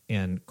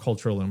 And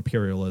cultural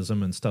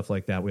imperialism and stuff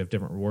like that. We have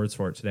different words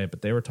for it today,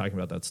 but they were talking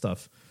about that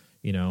stuff,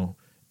 you know,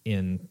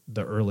 in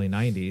the early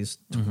 90s,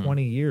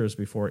 20 years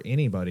before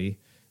anybody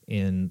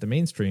in the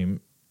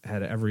mainstream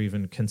had ever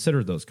even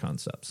considered those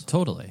concepts.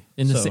 Totally.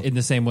 In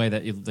the same way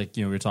that, like,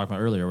 you know, we were talking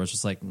about earlier, where it's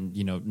just like,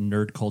 you know,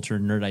 nerd culture,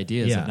 nerd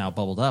ideas have now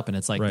bubbled up, and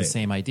it's like the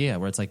same idea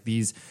where it's like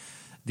these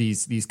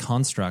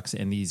constructs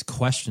and these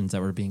questions that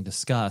were being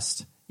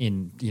discussed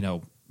in, you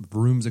know,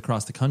 rooms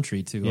across the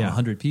country to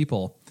 100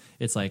 people.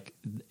 It's like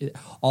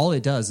all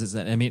it does is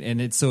that, I mean, and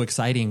it's so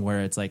exciting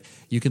where it's like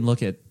you can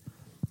look at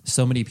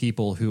so many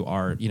people who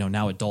are, you know,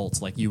 now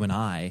adults like you and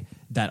I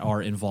that are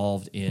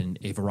involved in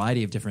a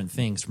variety of different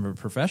things from a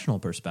professional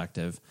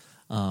perspective.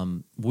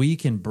 We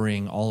can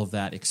bring all of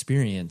that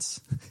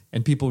experience,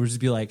 and people will just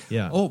be like,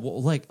 oh,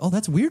 well, like, oh,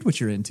 that's weird what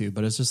you're into.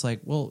 But it's just like,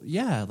 well,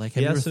 yeah, like,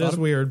 have you ever it is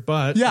weird,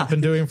 but I've been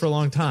doing it for a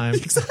long time.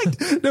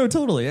 Exactly. No,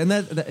 totally. And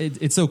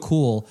it's so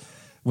cool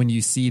when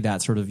you see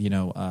that sort of, you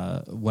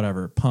know,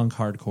 whatever, punk,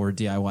 hardcore,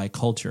 DIY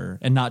culture,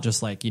 and not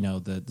just like, you know,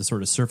 the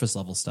sort of surface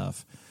level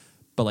stuff,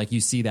 but like you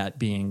see that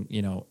being,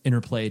 you know,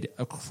 interplayed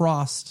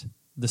across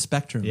the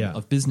spectrum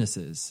of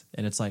businesses.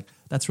 And it's like,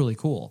 that's really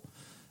cool.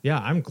 Yeah,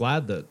 I'm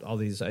glad that all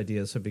these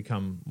ideas have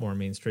become more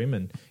mainstream.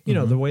 And, you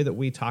know, the way that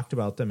we talked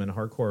about them in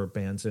hardcore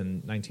bands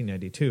in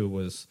 1992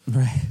 was,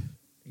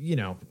 you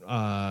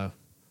know,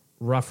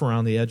 rough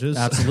around the edges.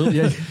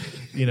 Absolutely.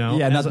 You know,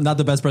 not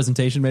the best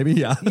presentation, maybe.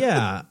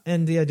 Yeah,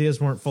 and the ideas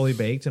weren't fully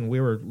baked, and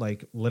we were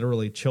like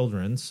literally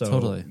children. So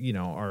totally, you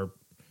know,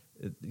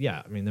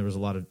 I mean, there was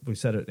we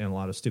said it in a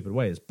lot of stupid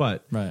ways,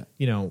 but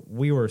you know,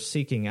 we were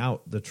seeking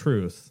out the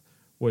truth,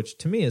 which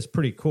to me is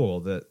pretty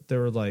cool. That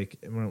there were like,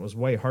 when it was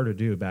way hard to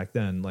do back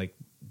then, like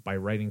by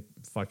writing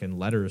fucking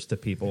letters to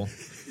people.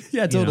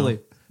 Yeah,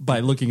 totally.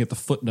 By looking at the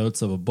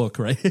footnotes of a book,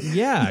 right?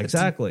 Yeah,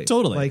 exactly.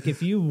 Totally. Like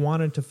if you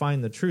wanted to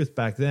find the truth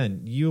back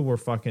then, you were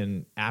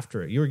fucking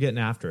after it. You were getting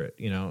after it.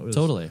 You know, it was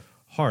totally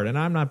hard. And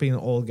I'm not being the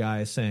old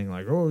guy saying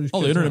like, oh,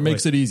 the internet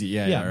makes it easy.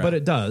 Yeah, but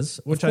it does,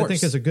 which I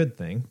think is a good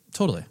thing.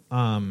 Totally.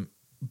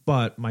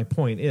 But my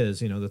point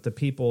is, you know, that the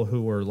people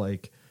who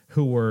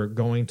were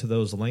going to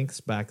those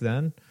lengths back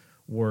then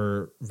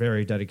were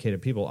very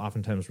dedicated people,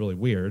 oftentimes really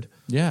weird.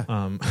 Yeah,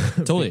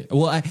 totally.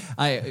 Well,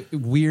 I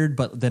weird,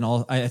 but then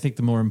I think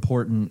the more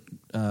important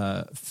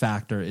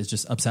factor is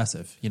just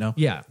obsessive. You know?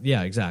 Yeah,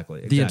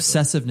 exactly. The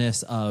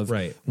obsessiveness of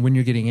right. when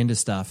you're getting into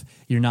stuff,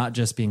 you're not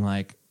just being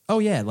like, oh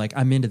yeah, like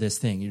I'm into this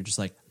thing. You're just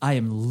like, I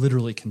am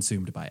literally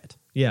consumed by it.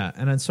 Yeah,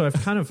 and so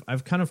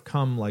I've kind of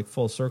come like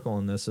full circle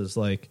in this. Is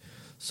like,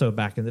 so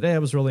back in the day I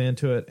was really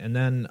into it, and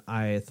then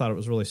I thought it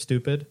was really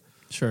stupid.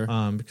 Sure.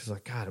 Because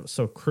like, God, it was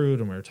so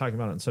crude, and we were talking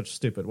about it in such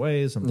stupid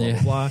ways, and blah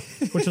blah blah,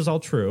 which is all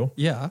true.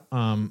 Yeah.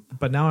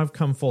 But now I've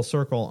come full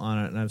circle on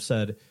it, and I've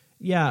said,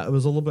 yeah, it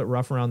was a little bit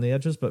rough around the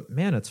edges, but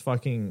man, it's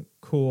fucking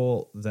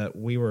cool that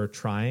we were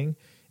trying,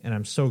 and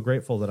I'm so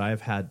grateful that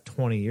I've had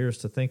 20 years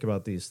to think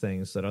about these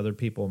things that other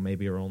people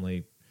maybe are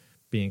only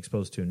being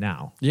exposed to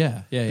now.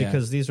 Yeah.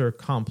 Because these are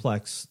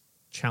complex,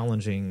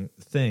 challenging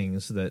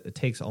things that it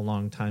takes a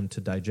long time to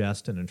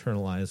digest and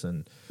internalize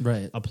and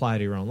apply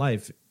to your own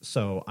life.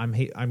 So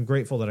I'm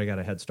grateful that I got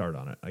a head start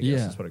on it. I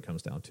guess that's what it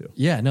comes down to.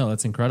 Yeah, no,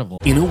 that's incredible.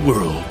 In a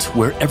world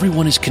where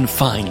everyone is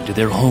confined to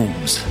their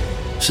homes,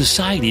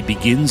 society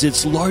begins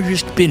its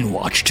largest bin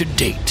watch to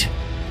date.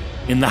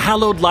 In the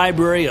hallowed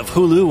library of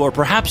Hulu, or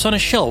perhaps on a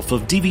shelf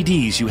of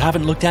DVDs you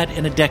haven't looked at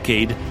in a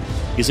decade,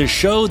 is a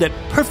show that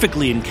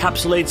perfectly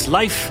encapsulates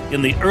life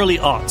in the early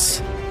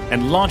aughts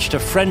and launched a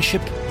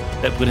friendship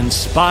that would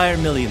inspire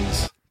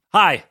millions.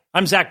 Hi,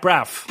 I'm Zach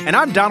Braff. And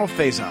I'm Donald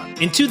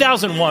Faison. In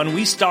 2001,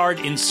 we starred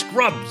in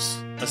Scrubs,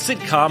 a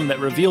sitcom that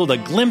revealed a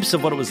glimpse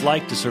of what it was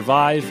like to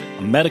survive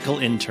a medical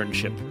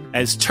internship.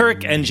 As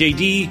Turk and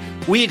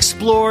JD, we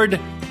explored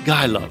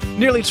guy love.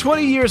 Nearly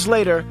 20 years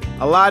later,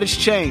 a lot has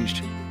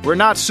changed. We're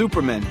not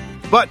Supermen,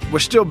 but we're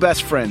still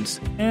best friends.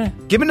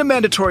 Given the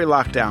mandatory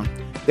lockdown,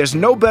 there's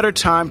no better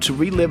time to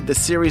relive the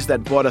series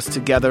that brought us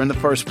together in the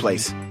first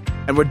place.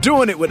 And we're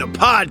doing it with a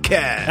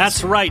podcast.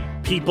 That's right,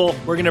 people.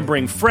 We're going to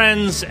bring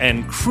friends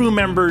and crew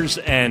members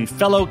and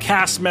fellow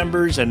cast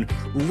members and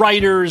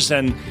writers.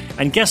 And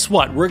guess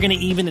what? We're going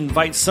to even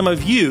invite some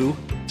of you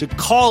to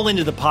call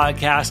into the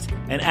podcast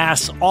and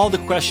ask all the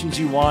questions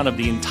you want of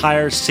the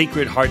entire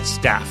Sacred Heart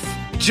staff.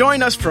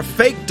 Join us for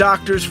Fake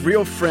Doctors,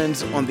 Real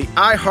Friends on the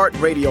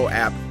iHeartRadio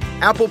app,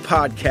 Apple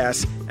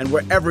Podcasts, and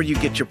wherever you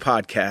get your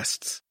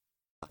podcasts.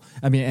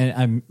 I mean,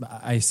 and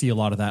I see a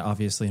lot of that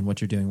obviously in what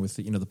you're doing with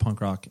the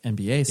punk rock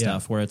NBA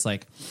stuff, where it's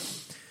like,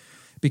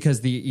 because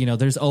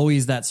there's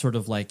always that sort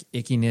of like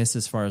ickiness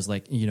as far as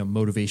like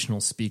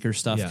motivational speaker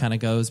stuff kind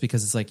of goes,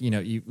 because it's like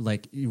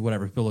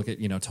whatever, people look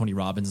at Tony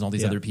Robbins and all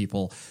these other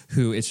people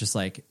who it's just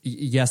like,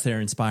 yes,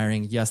 they're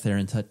inspiring, yes,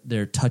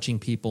 they're touching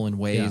people in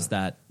ways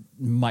that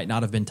might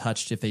not have been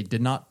touched if they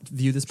did not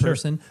view this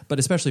person, but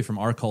especially from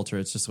our culture,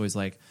 it's just always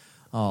like,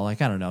 oh,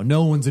 like, I don't know,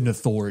 no one's an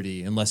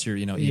authority unless you're,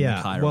 Ian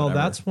MacKay or well, whatever.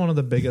 that's one of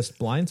the biggest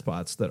blind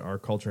spots that our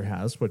culture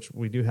has, which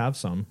we do have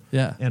some.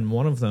 Yeah. And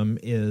one of them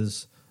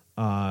is,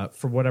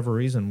 for whatever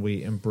reason,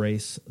 we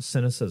embrace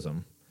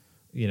cynicism,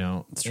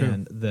 It's true.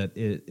 and that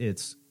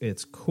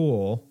it's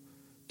cool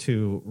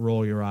to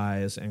roll your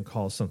eyes and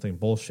call something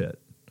bullshit.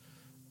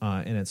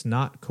 And it's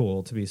not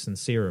cool to be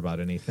sincere about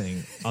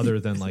anything other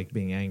than like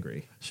being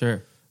angry.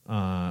 Sure.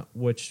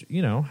 Which,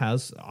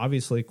 has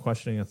obviously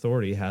questioning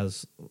authority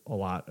has a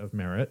lot of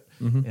merit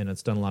and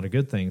it's done a lot of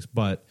good things,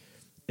 but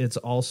it's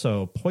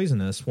also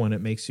poisonous when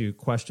it makes you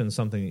question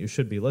something that you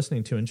should be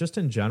listening to. And just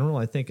in general,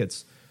 I think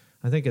it's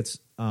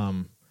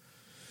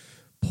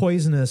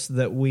poisonous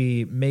that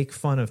we make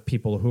fun of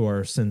people who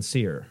are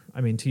sincere.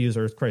 I mean, to use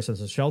Earth Crisis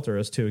and Shelter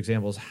as two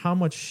examples, how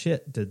much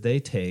shit did they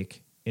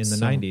take in the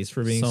 90s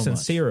for being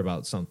sincere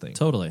about something?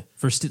 Totally.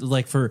 For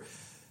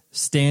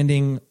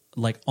standing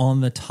like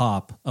on the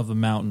top of a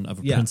mountain of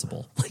a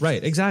principle.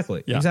 Right,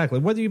 exactly. Exactly.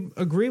 Whether you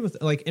agree with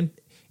and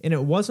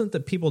it wasn't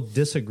that people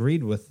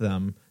disagreed with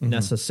them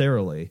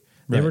necessarily.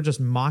 They were just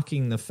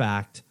mocking the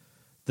fact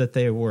that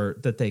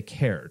they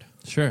cared.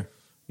 Sure.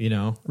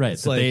 Right.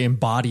 It's like they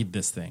embodied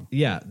this thing.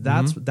 Yeah,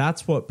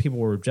 that's what people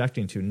were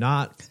objecting to,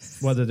 not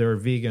whether they were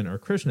vegan or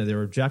Christian. They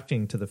were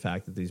objecting to the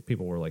fact that these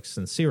people were like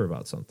sincere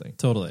about something.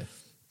 Totally.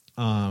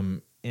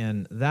 And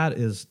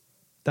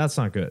that's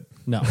not good.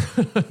 No.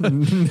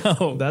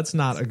 No. That's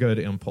not a good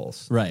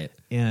impulse. Right.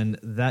 And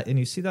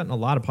you see that in a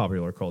lot of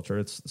popular culture.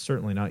 It's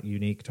certainly not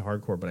unique to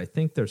hardcore, but I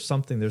think there's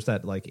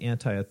that like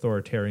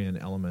anti-authoritarian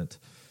element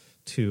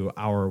to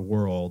our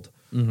world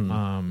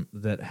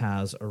that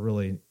has a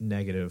really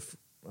negative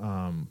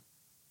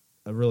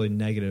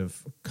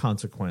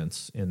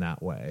consequence in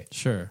that way.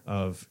 Sure.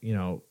 Of,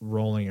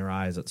 rolling your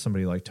eyes at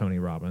somebody like Tony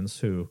Robbins,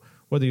 who,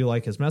 whether you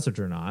like his message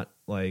or not,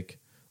 like,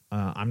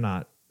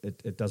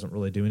 it doesn't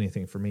really do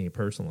anything for me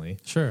personally.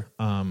 Sure.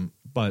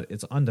 But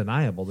it's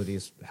undeniable that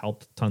he's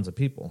helped tons of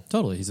people.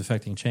 Totally. He's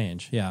affecting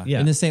change. Yeah. Yeah.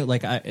 In the same,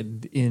 like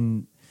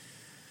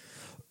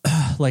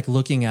like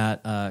looking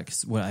at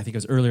what I think it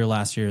was earlier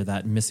last year,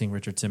 that Missing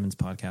Richard Simmons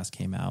podcast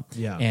came out.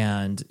 Yeah.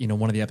 And,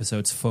 one of the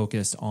episodes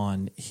focused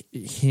on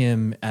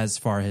him as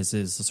far as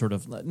his sort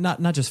of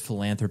not just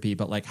philanthropy,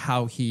 but like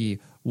how he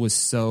was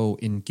so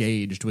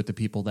engaged with the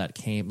people that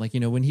came, like,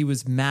 when he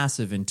was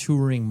massive and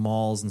touring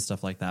malls and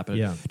stuff like that. But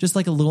just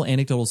like a little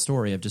anecdotal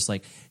story of just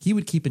like, he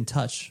would keep in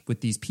touch with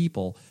these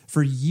people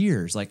for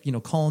years, like,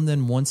 calling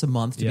them once a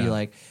month to be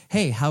like,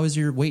 hey, how is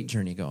your weight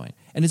journey going?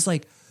 And it's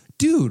like,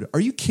 dude,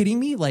 are you kidding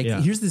me? Like,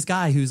 here's this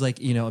guy who's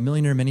like, a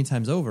millionaire many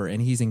times over, and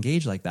he's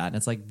engaged like that. And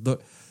it's like,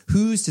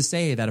 who's to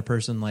say that a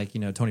person like,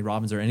 Tony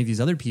Robbins or any of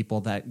these other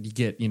people that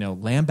get,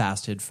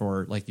 lambasted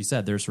for, like you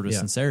said, their sort of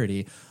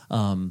sincerity,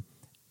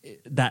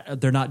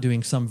 that they're not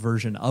doing some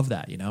version of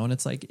that, and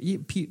it's like,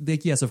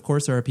 yes, of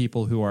course there are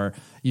people who are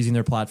using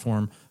their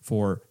platform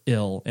for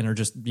ill and are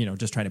just,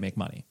 just trying to make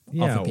money.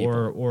 Off of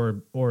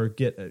people. or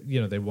get,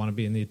 they want to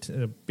be in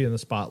the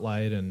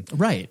spotlight, and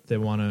they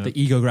want to,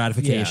 the ego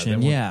gratification.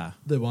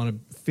 They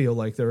want to feel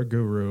like they're a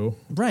guru.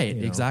 Right.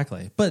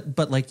 Exactly. But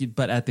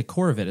at the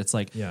core of it, it's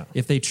like,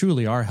 if they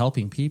truly are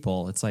helping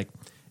people, it's like,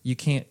 you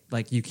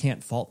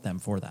can't fault them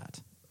for that.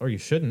 Or you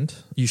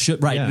shouldn't. You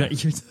should, right? Yeah.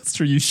 That's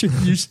true. You should.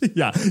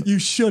 Yeah, you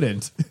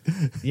shouldn't.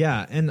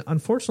 Yeah, and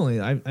unfortunately,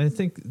 I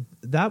think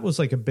that was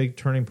like a big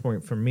turning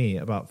point for me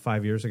about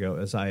 5 years ago,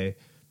 as I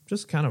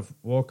just kind of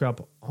woke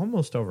up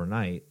almost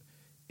overnight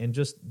and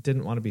just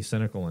didn't want to be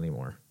cynical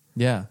anymore.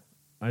 Yeah,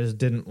 I just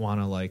didn't want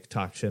to like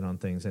talk shit on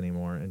things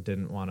anymore, and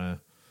didn't want to.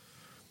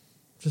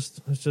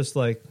 It's just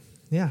like,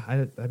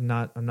 I'm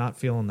not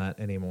feeling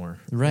that anymore.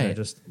 Right. And I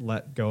just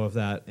let go of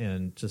that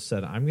and just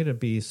said, I'm going to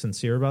be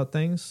sincere about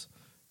things.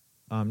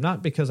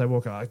 Not because I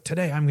woke up like,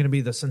 today I'm going to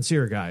be the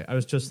sincere guy. I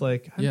was just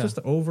like, I'm just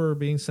over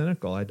being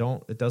cynical.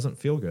 It doesn't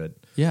feel good.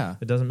 Yeah.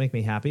 It doesn't make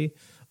me happy.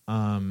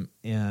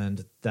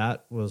 And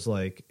that was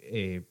like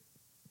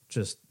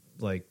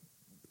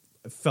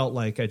felt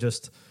like I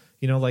just,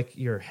 like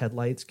your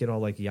headlights get all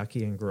like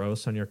yucky and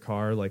gross on your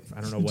car. Like,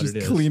 I don't know what it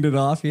is. Cleaned it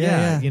off.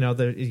 Yeah.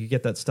 You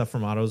get that stuff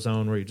from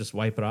AutoZone where you just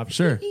wipe it off.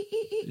 Sure.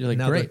 You're like,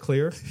 now great. They're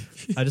clear.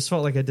 I just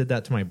felt like I did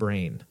that to my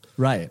brain.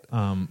 Right.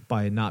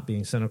 By not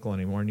being cynical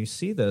anymore. And you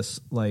see this,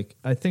 like,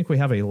 I think we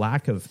have a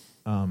lack of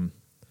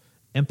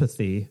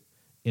empathy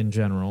in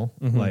general,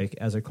 like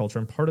as a culture.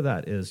 And part of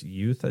that is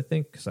youth, I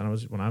think,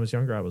 because when I was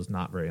younger, I was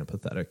not very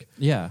empathetic.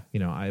 Yeah.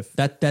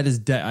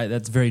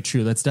 That's very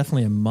true. That's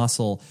definitely a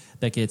muscle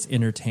that gets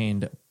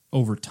entertained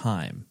over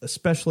time.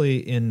 Especially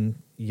in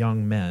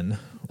young men.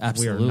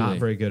 Absolutely. We are not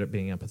very good at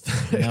being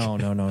empathetic.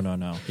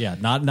 No. Yeah.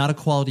 Not a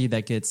quality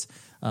that gets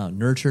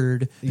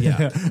nurtured,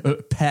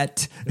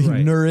 pet,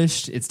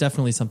 nourished. It's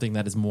definitely something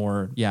that is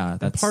more,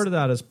 that's part of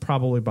that is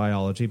probably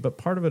biology, but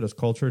part of it is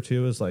culture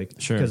too, is like,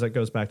 because it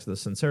goes back to the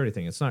sincerity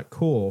thing. It's not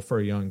cool for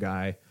a young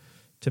guy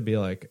to be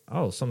like,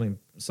 oh, something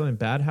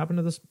bad happened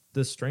to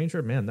this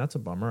stranger. Man, that's a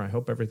bummer. I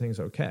hope everything's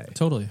okay.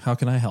 Totally. How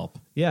can I help?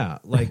 Yeah.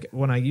 Like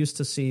when I used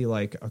to see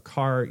like a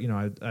car,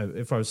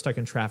 if I was stuck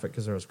in traffic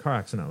because there was a car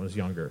accident, I was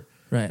younger.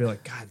 Right. I'd be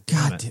like, God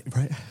damn it.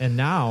 Right. And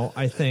now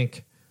I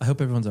think, I hope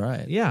everyone's all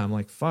right. Yeah, I'm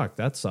like, fuck,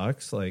 that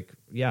sucks. Like,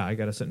 I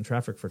got to sit in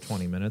traffic for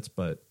 20 minutes,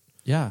 but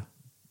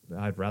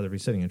I'd rather be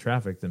sitting in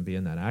traffic than be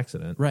in that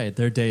accident. Right.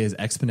 Their day is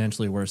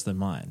exponentially worse than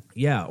mine.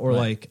 Yeah. Or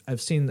like I've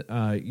seen,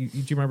 do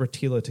you remember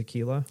Tila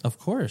Tequila? Of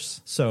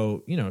course.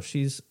 So,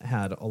 she's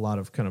had a lot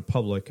of kind of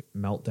public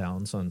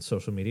meltdowns on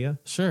social media.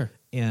 Sure.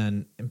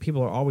 And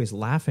people are always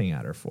laughing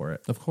at her for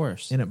it. Of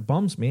course. And it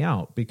bums me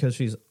out because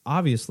she's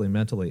obviously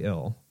mentally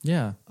ill.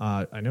 Yeah.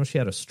 I know she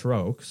had a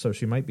stroke, so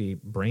she might be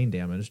brain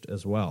damaged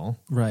as well.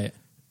 Right.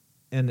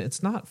 And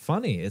it's not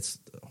funny. It's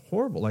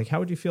horrible. Like, how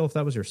would you feel if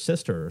that was your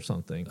sister or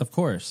something? Of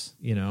course.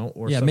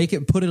 Or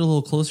put it a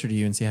little closer to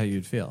you and see how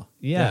you'd feel.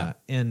 Yeah.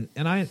 And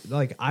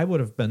I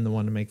would have been the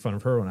one to make fun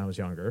of her when I was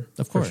younger.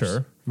 Of course. For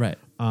sure. Right.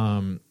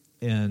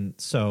 And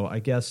so I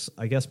guess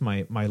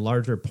my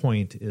larger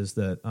point is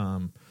that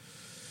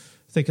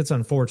I think it's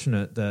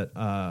unfortunate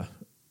that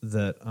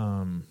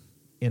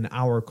in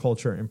our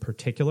culture in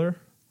particular,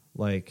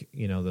 like,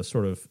 the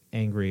sort of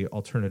angry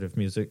alternative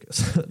music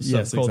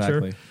yes,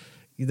 subculture, exactly.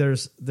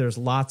 There's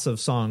lots of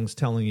songs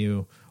telling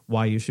you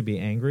why you should be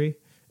angry,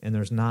 and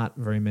there's not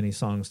very many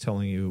songs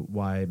telling you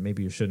why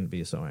maybe you shouldn't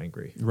be so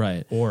angry.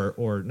 Right.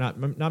 Or not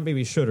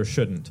maybe should or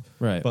shouldn't.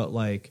 Right. But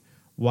like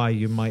why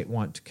you might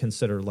want to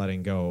consider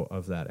letting go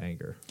of that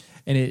anger.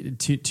 And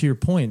to your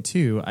point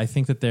too, I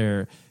think that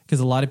because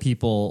a lot of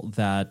people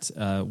that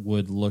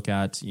would look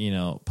at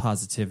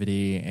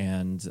positivity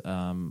and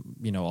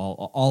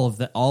all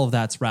of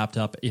that's wrapped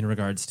up in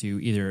regards to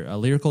either a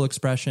lyrical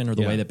expression or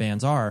the way that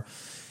bands are,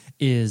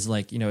 is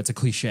like, it's a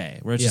cliche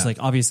where it's just like,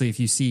 obviously if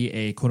you see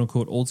a quote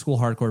unquote old school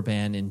hardcore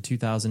band in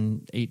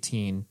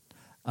 2018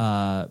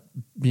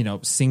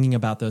 singing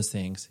about those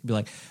things, be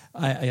like,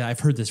 I've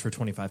heard this for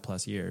 25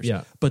 plus years.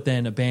 Yeah. But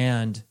then a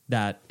band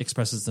that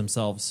expresses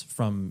themselves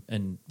from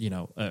an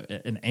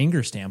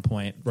anger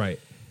standpoint, right?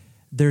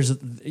 There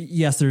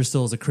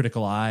still is a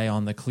critical eye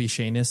on the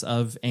clichéness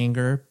of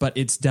anger, but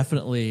it's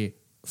definitely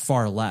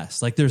far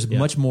less. Like there's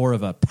much more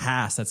of a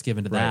pass that's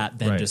given to that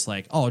than just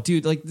like, oh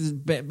dude, like this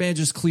band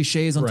just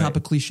cliches on top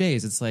of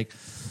cliches. It's like,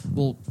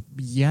 well,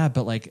 yeah,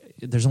 but like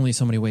there's only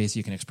so many ways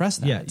you can express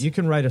that. Yeah, you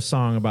can write a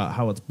song about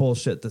how it's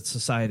bullshit that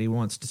society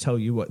wants to tell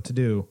you what to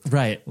do.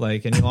 Right.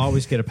 Like, and you'll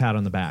always get a pat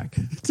on the back.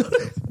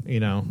 Totally.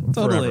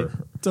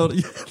 Forever.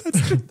 Totally.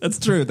 That's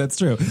true. That's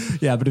true.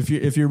 Yeah, but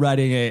if you're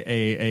writing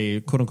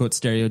a quote unquote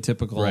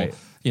stereotypical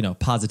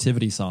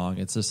positivity song,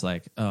 it's just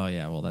like, oh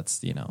yeah, well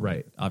that's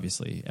right.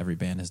 Obviously every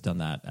band has done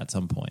that at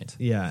some point.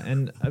 Yeah,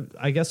 and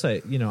I guess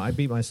I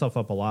beat myself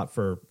up a lot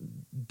for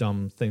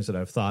dumb things that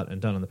I've thought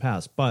and done in the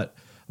past, but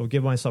I would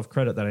give myself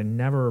credit that I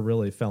never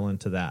really fell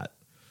into that.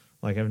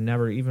 Like I've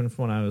never, even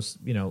when I was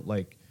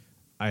like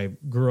I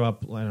grew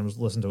up and I was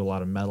listening to a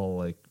lot of metal,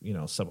 like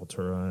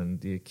Sepultura and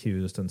The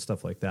Accused and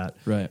stuff like that.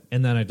 Right.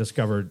 And then I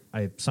discovered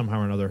I somehow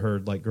or another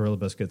heard like Gorilla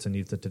Biscuits and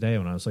Youth of Today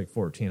when I was like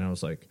 14. I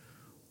was like,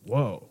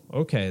 whoa,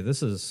 okay,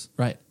 this is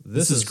right.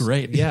 This is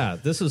great. Yeah,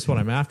 this is what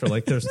I'm after.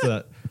 Like, there's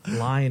that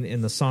line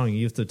in the song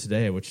 "Youth of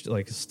Today," which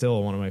like is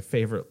still one of my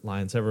favorite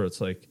lines ever.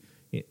 It's like,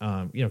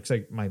 because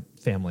like my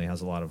family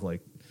has a lot of like,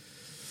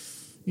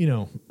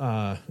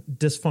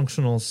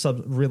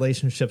 dysfunctional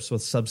relationships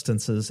with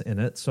substances in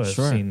it. So I've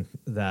seen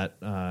that.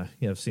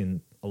 I've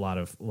seen a lot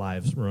of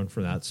lives ruined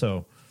for that.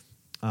 So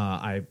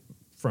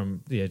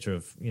from the age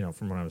of,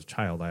 from when I was a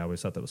child, I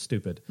always thought that was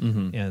stupid.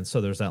 Mm-hmm. And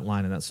so there's that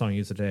line in that song,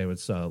 Youth Today,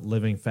 was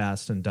living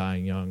fast and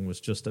dying young was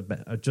just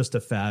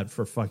a fad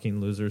for fucking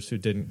losers who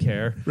didn't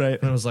care.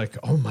 Right. And I was like,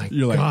 oh my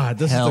God,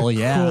 this is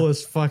the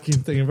coolest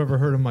fucking thing I've ever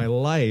heard in my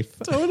life.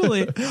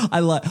 Totally.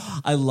 I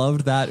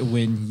loved that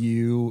when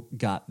you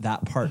got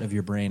that part of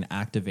your brain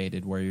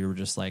activated where you were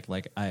just like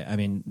I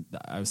mean,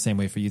 I was the same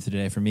way for Youth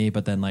Today for me,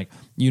 but then like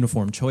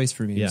Uniform Choice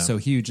for me was so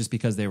huge just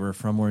because they were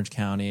from Orange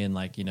County and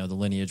like, the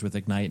lineage with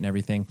Ignite and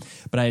everything.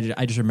 But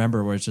I just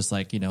remember where it's just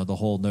like, the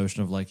whole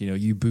notion of like,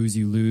 you booze,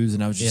 you lose.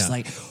 And I was just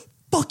like,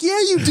 fuck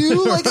yeah, you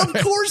do. Like, of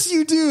course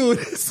you do.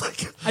 It's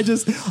like,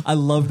 I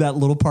love that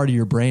little part of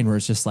your brain where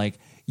it's just like,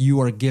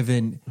 you are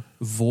given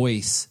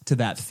voice to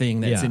that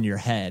thing that's in your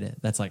head.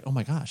 That's like, oh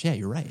my gosh, yeah,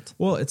 you're right.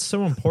 Well, it's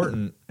so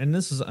important. And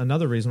this is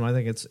another reason why I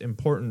think it's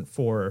important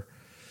for,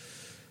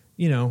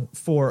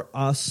 for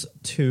us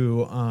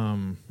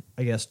to,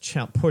 I guess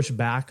push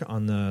back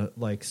on the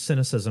like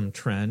cynicism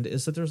trend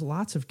is that there's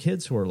lots of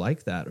kids who are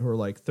like that, who are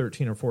like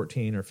 13 or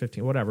 14 or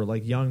 15, whatever,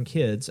 like young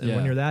kids. And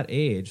when you're that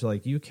age,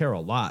 like you care a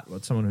lot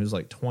what someone who's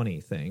like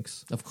 20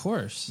 thinks. Of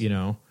course. If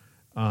the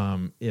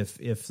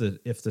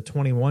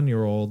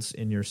 21-year-olds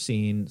in your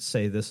scene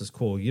say this is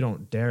cool, you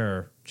don't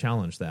dare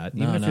challenge that.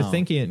 Even if you're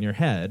thinking it in your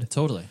head.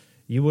 Totally.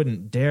 You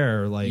wouldn't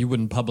dare you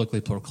wouldn't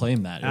publicly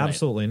proclaim that.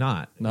 Absolutely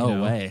not.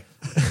 No way.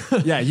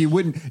 Yeah. You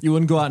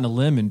wouldn't go out on a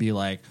limb and be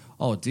like,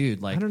 oh,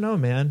 dude, like, I don't know,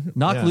 man.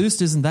 Knock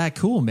Loose isn't that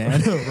cool,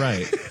 man.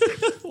 Right.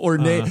 Or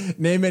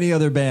name any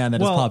other band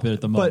that is popular at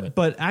the moment.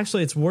 But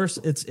actually, it's worse.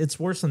 It's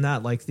worse than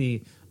that. Like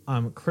the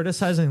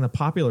criticizing the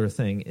popular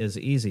thing is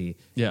easy.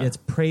 Yeah. It's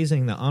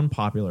praising the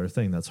unpopular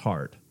thing that's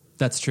hard.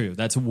 That's true.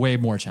 That's way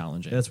more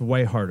challenging. That's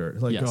way harder.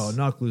 Like, oh,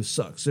 Knock Loose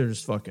sucks. They're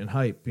just fucking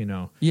hype.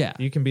 Yeah.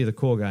 You can be the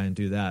cool guy and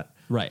do that.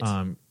 Right.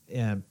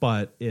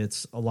 But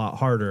it's a lot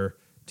harder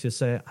to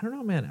say, I don't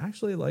know, man.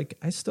 Actually, like,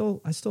 I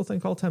still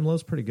think All Time Low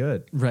is pretty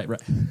good. Right.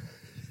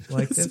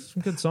 Like, there's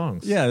some good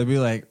songs. Yeah, they'd be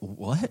like,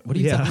 what? What are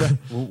you talking about?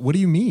 What do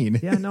you mean?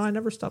 Yeah, no, I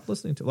never stopped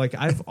listening to. Like,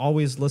 I've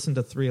always listened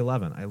to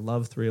 311. I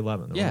love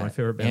 311. They're one of my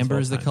favorite bands. Amber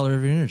is the color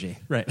of your energy.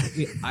 Right.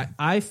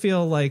 I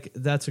feel like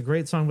that's a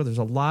great song, but there's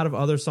a lot of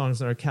other songs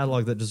in our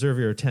catalog that deserve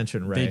your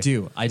attention, Ray. They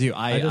do. I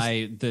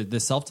do. The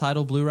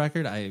self-titled Blue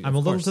record. I'm a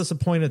little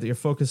disappointed that you're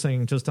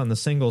focusing just on the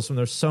singles when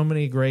there's so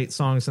many great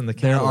songs in the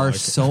catalog. There are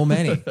so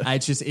many.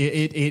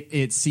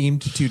 It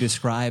seemed to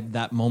describe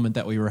that moment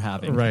that we were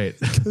having. Right.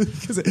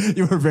 Because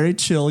you were very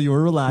chill. You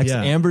were relaxed.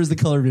 Yeah. Amber is the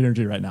color of your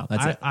energy right now.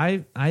 That's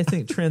it. I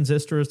think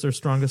Transistor is their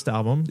strongest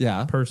album.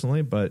 Yeah.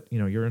 Personally, but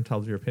you're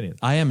entitled to your opinion.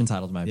 I am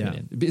entitled to my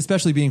opinion,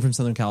 especially being from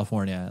Southern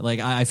California. Like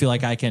I feel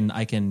like I can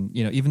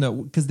even though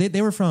because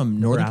they were from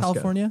Northern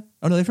California.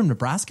 Oh no, they're from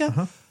Nebraska.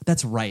 Uh-huh.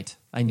 That's right.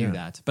 I knew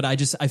that, but I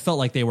felt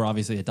like they were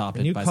obviously adopted.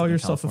 And you by call Southern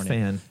yourself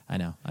California. A fan. I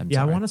know. I'm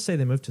sorry. I want to say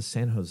they moved to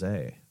San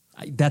Jose.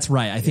 That's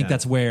right. I think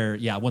that's where.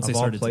 Yeah, once they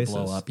started to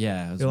blow up.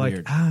 Yeah, it was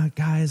weird. Like,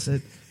 guys,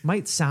 it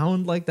might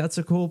sound like that's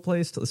a cool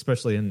place,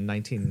 especially in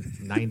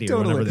 1990 or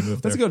whenever they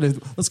moved there.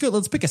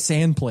 Let's pick a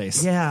sand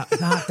place. Yeah,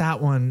 not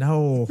that one.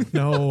 No.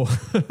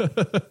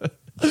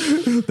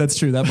 That's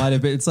true. That might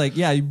have been. It's like,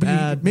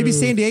 maybe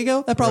San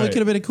Diego. That probably could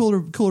have been a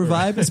cooler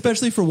vibe,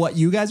 especially for what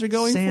you guys are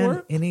going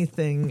for.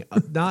 Anything,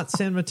 not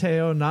San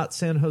Mateo, not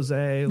San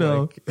Jose.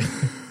 No.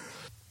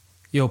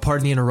 Yo,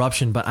 pardon the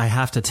interruption, but I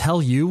have to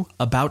tell you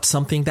about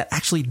something that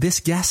actually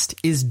this guest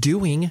is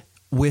doing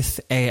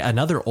with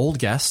another old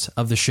guest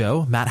of the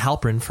show, Matt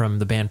Halprin from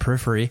the band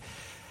Periphery.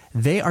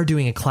 They are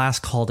doing a class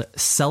called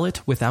Sell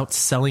It Without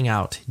Selling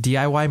Out,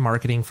 DIY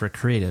Marketing for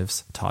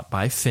Creatives, taught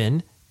by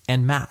Finn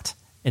and Matt.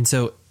 And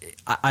so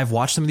I've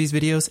watched some of these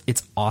videos.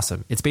 It's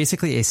awesome. It's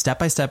basically a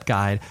step-by-step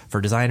guide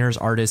for designers,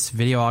 artists,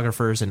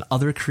 videographers, and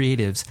other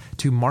creatives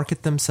to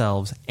market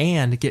themselves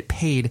and get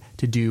paid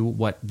to do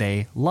what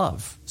they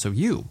love. So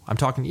I'm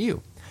talking to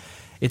you.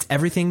 It's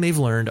everything they've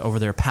learned over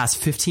their past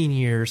 15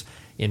 years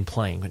in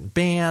playing in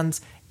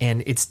bands,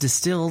 and it's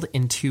distilled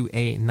into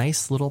a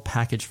nice little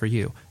package for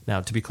you.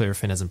 Now, to be clear,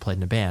 Finn hasn't played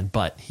in a band,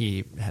 but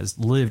he has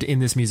lived in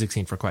this music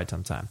scene for quite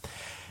some time.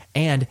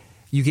 And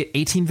you get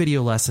 18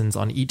 video lessons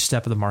on each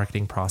step of the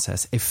marketing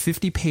process, a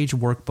 50-page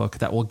workbook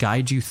that will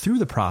guide you through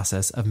the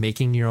process of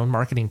making your own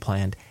marketing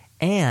plan,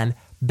 and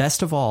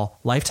best of all,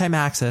 lifetime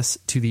access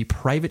to the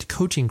private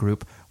coaching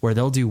group where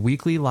they'll do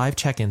weekly live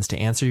check-ins to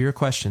answer your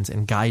questions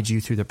and guide you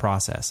through the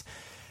process.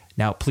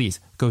 Now, please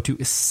go to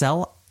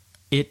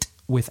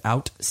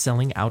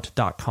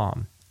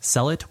sellitwithoutsellingout.com,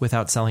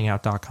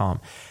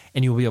 sellitwithoutsellingout.com,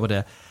 and you'll be able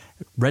to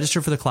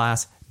register for the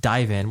class,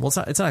 dive in. Well,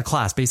 it's not a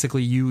class.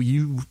 Basically,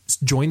 you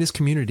join this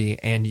community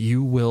and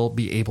you will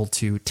be able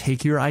to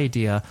take your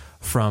idea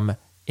from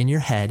in your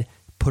head,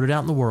 put it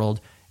out in the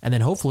world, and then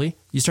hopefully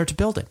you start to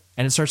build it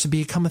and it starts to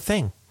become a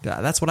thing.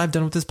 That's what I've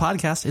done with this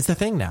podcast. It's a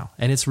thing now,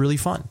 and it's really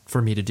fun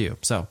for me to do.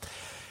 So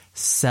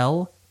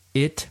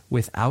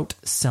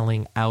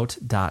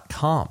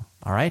sellitwithoutsellingout.com.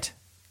 All right,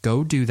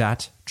 go do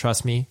that.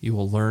 Trust me, you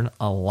will learn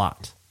a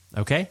lot.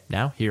 Okay,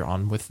 now here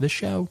on with the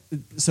show.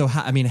 So,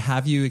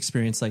 have you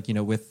experienced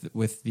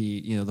with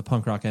the, the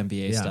punk rock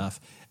MBA stuff,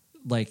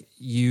 like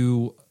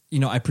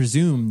I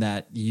presume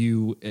that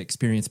you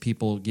experience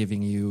people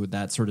giving you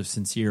that sort of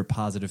sincere,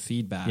 positive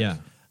feedback,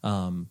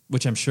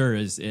 which I'm sure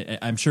is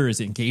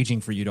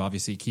engaging for you to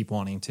obviously keep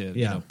wanting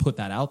to, put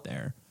that out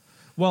there.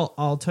 Well,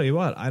 I'll tell you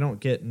what, I don't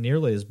get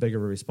nearly as big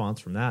of a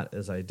response from that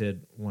as I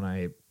did when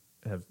I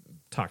have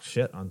talked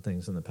shit on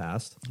things in the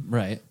past.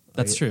 Right.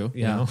 That's true.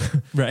 You know?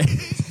 Right.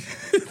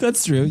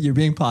 That's true. You're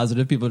being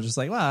positive. People are just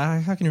like, well,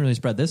 how can you really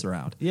spread this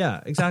around? Yeah,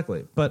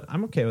 exactly. But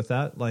I'm okay with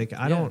that. Like,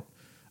 I don't,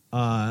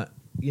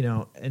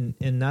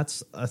 and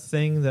that's a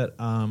thing that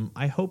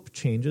I hope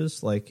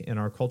changes, like, in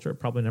our culture. It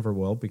probably never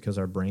will, because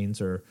our brains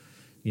are,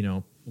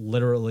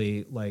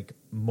 literally like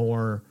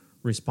more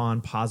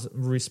respond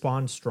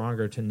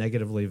stronger to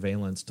negatively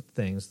valenced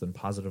things than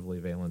positively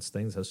valenced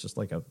things. That's just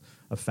like a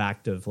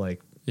fact of,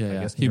 like, I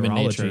guess human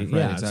neurology. nature.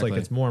 Right, It's like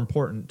it's more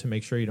important to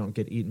make sure you don't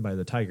get eaten by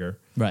the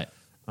tiger. Right.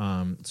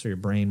 So your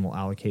brain will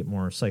allocate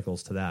more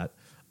cycles to that.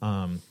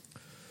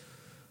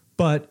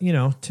 But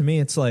to me,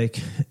 it's like,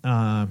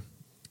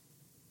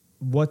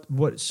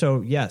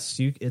 so yes,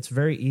 it's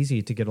very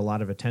easy to get a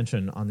lot of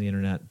attention on the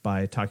internet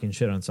by talking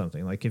shit on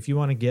something. Like, if you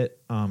want to get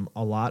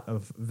a lot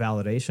of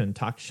validation,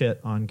 talk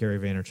shit on Gary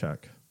Vaynerchuk.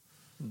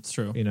 It's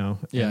true.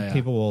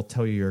 People will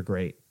tell you you're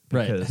great.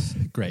 Because,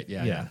 right. Great.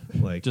 Yeah.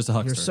 Like, just a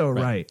huckster. You're so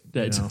right.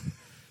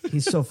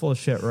 He's so full of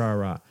shit. Rah,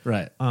 rah.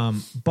 Right.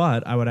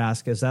 But I would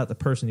ask, is that the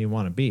person you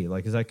want to be?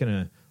 Like, is that going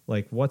to,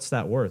 like, what's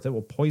that worth? It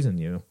will poison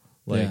you.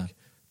 Like,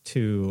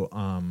 to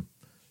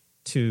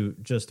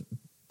just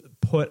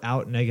put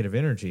out negative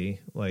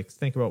energy. Like,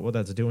 think about what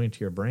that's doing to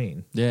your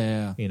brain.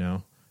 Yeah.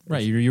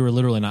 Right. You were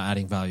literally not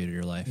adding value to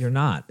your life. You're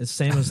not. It's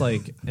same as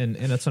like, and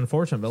it's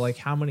unfortunate, but like,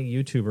 how many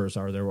YouTubers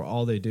are there where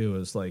all they do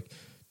is like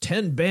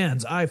 10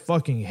 bands I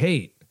fucking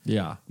hate.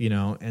 Yeah.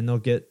 And they'll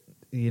get,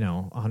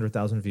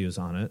 100,000 views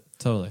on it.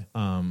 Totally.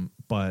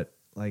 But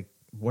like,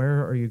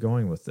 where are you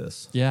going with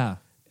this? Yeah.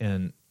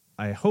 And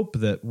I hope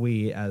that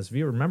we, as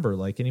viewers, remember,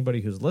 like,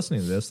 anybody who's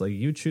listening to this, like,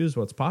 you choose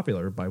what's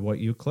popular by what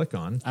you click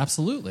on.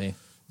 Absolutely.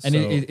 And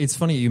it's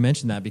funny you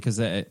mentioned that, because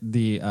there's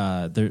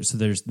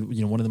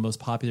one of the most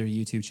popular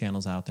YouTube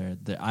channels out there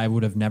that I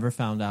would have never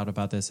found out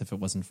about this if it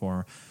wasn't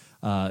for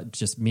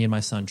just me and my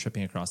son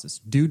tripping across this.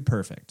 Dude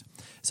Perfect.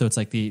 So it's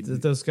like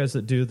those guys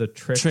that do the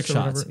trick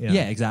shots.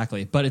 Yeah,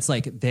 exactly. But it's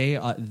like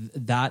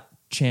that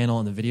channel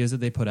and the videos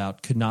that they put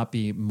out could not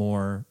be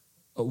more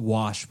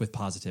awash with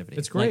positivity.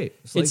 It's great.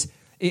 Like,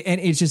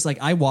 it's just like,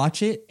 I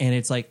watch it and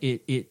it's like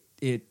it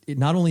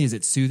not only is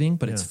it soothing,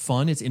 but it's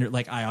fun. It's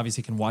like, I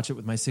obviously can watch it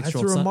with my 6-year-old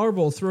son. I threw a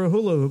marble through a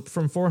hula hoop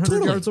from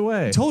 400 yards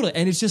away. Totally.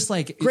 And it's just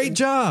like, great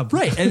job.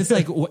 Right. And it's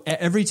like,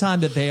 every time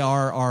that they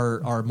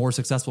are more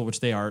successful, which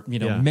they are,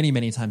 many,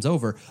 many times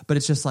over, but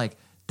it's just like,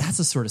 that's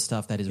the sort of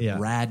stuff that is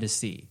rad to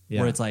see,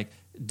 where it's like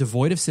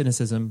devoid of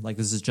cynicism. Like,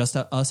 this is just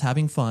us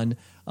having fun.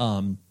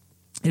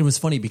 It was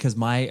funny because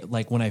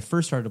when I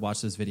first started to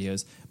watch those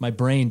videos, my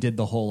brain did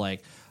the whole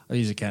like,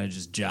 these are kind of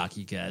just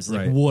jockey guys,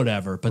 like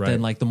whatever. But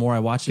then, like, the more I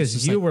watched it,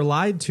 because you were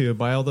lied to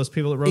by all those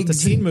people that wrote the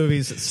teen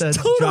movies that said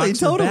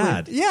jocks are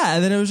bad. Yeah,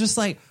 and then it was just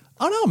like,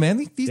 oh no,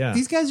 man,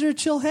 these guys are a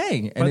chill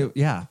hang. And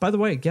by the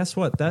way, guess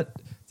what?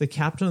 The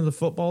captain of the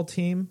football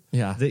team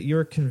that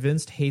you're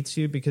convinced hates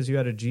you because you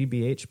had a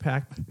GBH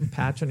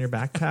patch on your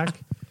backpack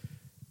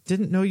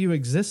didn't know you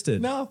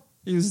existed. No,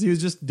 he was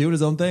just doing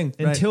his own thing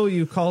until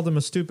you called him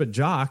a stupid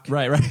jock.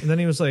 Right. And then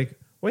he was like,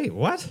 wait,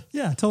 what?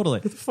 Yeah, totally.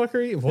 What the fuck are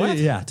you? What?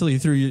 Yeah, until you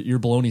threw your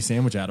bologna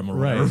sandwich at him or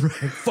whatever.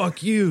 Right. Like,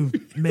 fuck you,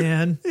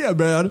 man. Yeah,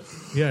 man.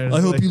 Yeah.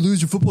 I hope you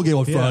lose your football game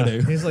on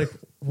Friday. He's like,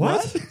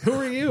 what? Who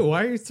are you?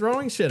 Why are you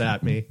throwing shit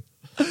at me?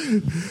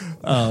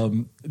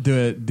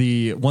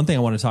 The one thing I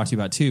want to talk to you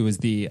about too is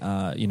the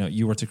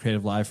you worked at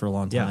Creative Live for a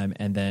long time,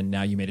 and then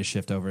now you made a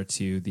shift over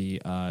to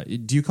the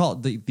do you call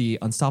it the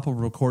Unstoppable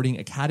Recording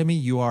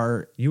Academy?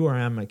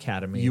 URM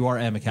Academy.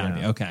 URM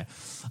Academy. Yeah. Okay,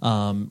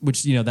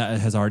 which that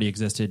has already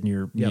existed, and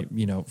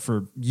you're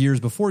for years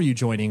before you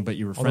joining, but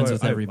you were friends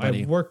with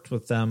everybody. I worked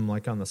with them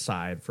like on the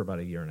side for about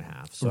a year and a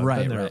half, so I've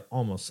been there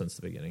almost since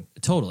the beginning.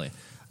 Totally.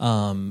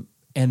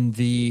 And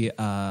the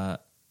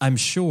I'm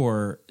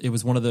sure it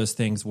was one of those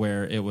things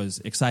where it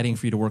was exciting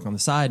for you to work on the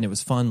side and it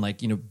was fun. Like,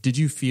 did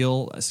you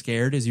feel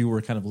scared as you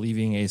were kind of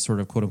leaving a sort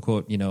of quote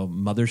unquote,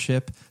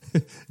 mothership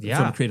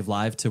from Creative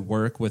Live to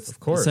work with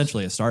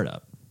essentially a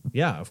startup?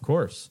 Yeah, of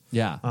course.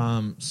 Yeah.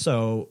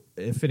 So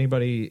if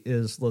anybody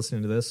is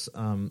listening to this,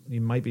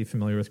 you might be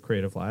familiar with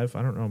Creative Live.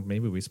 I don't know.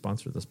 Maybe we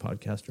sponsored this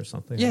podcast or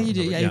something. Yeah, you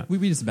did. Yeah, we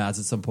did some ads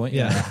at some point.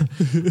 Yeah.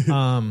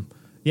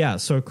 Yeah,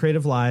 so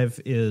Creative Live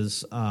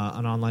is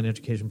an online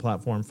education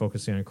platform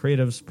focusing on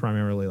creatives,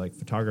 primarily like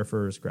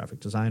photographers,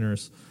 graphic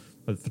designers,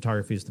 but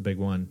photography is the big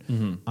one.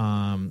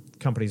 Mm-hmm.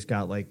 Company's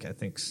got like, I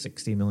think,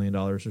 $60 million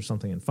or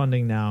something in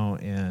funding now,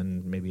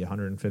 and maybe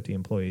 150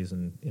 employees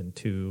in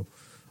two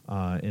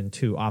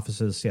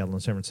offices, Seattle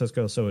and San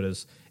Francisco. So it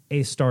is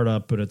a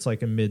startup, but it's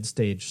like a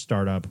mid-stage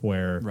startup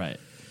where...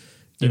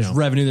 There's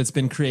revenue that's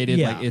been created.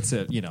 Yeah. Like it's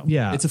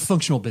it's a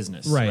functional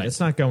business. Right. It's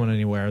not going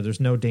anywhere. There's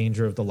no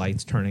danger of the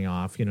lights turning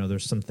off.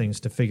 There's some things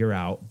to figure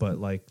out, but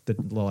like the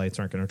lights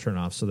aren't going to turn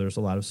off. So there's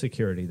a lot of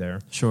security there.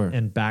 Sure.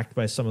 And backed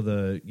by some of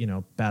the,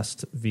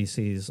 best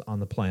VCs on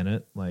the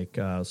planet, like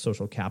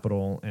Social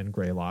Capital and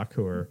Greylock,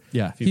 who are,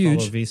 if you huge.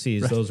 follow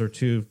VCs, those are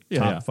two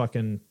top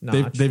fucking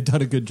notch. They've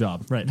done a good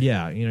job. Right.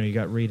 Yeah. You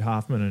got Reid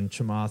Hoffman and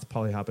Chamath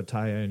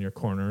Palihapitiya in your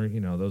corner.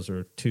 Those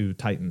are two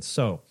titans.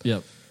 So,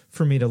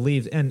 for me to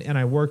leave, and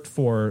I worked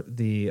for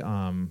the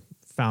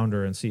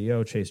founder and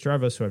CEO, Chase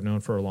Jarvis, who I've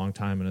known for a long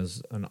time and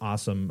is an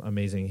awesome,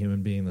 amazing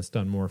human being that's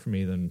done more for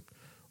me than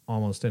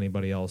almost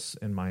anybody else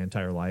in my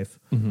entire life.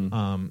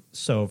 Mm-hmm.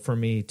 So for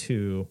me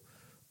to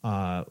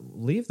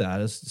leave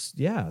that is,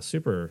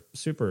 super,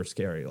 super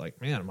scary. Like,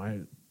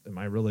 man, am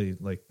I really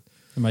like...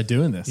 Am I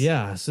doing this?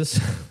 Yeah. Is this...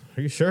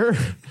 Are you sure?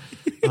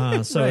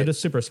 So it is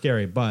super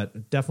scary,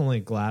 but definitely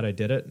glad I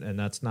did it, and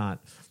that's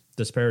not...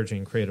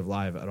 disparaging Creative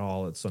Live at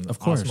all. It's an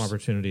awesome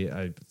opportunity.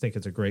 I think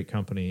it's a great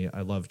company.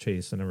 I love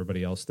Chase and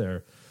everybody else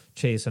there.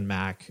 Chase and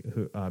Mac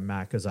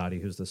Azadi,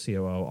 who's the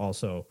COO,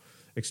 also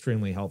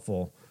extremely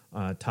helpful.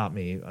 Taught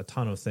me a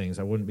ton of things.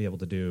 I wouldn't be able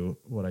to do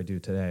what I do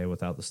today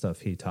without the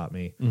stuff he taught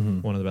me.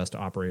 Mm-hmm. One of the best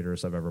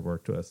operators I've ever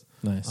worked with.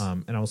 Nice.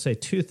 And I will say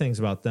two things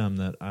about them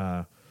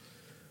that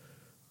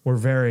were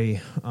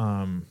very...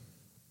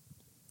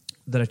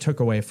 that I took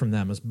away from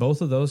them is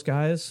both of those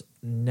guys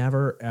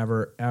never,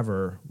 ever,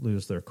 ever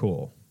lose their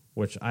cool,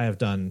 which I have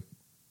done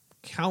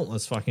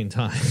countless fucking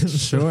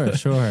times.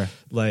 Sure.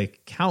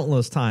 Like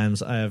countless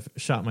times I have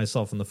shot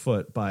myself in the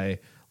foot by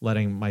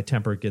letting my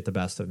temper get the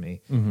best of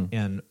me. Mm-hmm.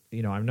 And,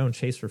 I've known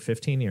Chase for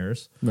 15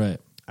 years. Right.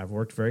 I've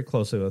worked very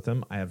closely with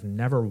him. I have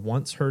never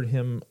once heard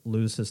him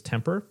lose his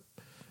temper.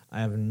 I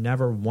have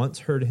never once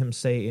heard him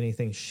say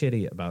anything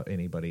shitty about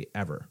anybody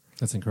ever.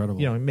 That's incredible.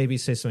 Maybe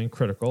say something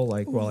critical,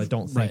 like, well, I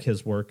don't think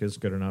his work is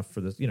good enough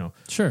for this,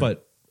 Sure.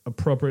 But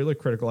appropriately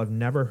critical. I've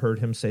never heard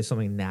him say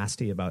something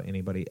nasty about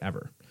anybody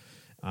ever.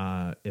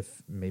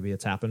 If maybe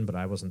it's happened, but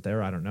I wasn't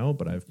there, I don't know.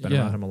 But I've been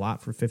around him a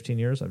lot for 15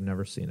 years. I've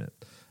never seen it.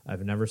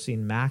 I've never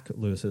seen Mac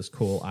lose his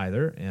cool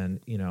either. And,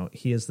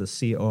 he is the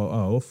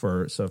COO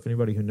so if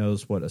anybody who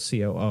knows what a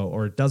COO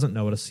or doesn't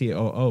know what a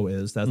COO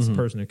is, that's the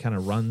person who kind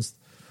of runs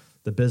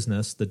the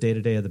business, the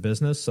day-to-day of the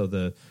business. So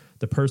the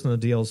person that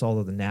deals all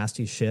of the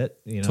nasty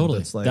shit, totally.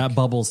 That's like, that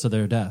bubbles to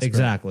their desk.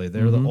 Exactly. Right?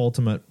 They're the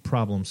ultimate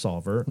problem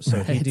solver.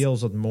 So he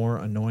deals with more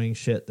annoying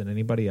shit than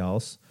anybody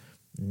else.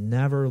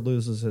 Never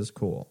loses his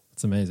cool.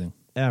 It's amazing.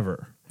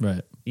 Ever.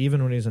 Right.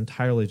 Even when he's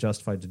entirely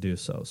justified to do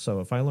so. So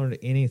if I learned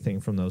anything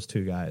from those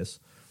two guys,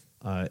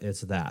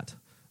 it's that.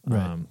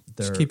 Right.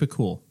 Just keep it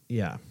cool.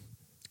 Yeah.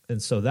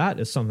 And so that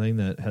is something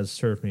that has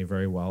served me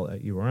very well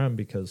at URM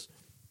because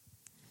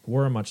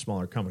we're a much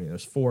smaller company.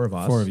 There's four of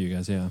us. Four of you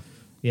guys, yeah.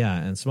 Yeah,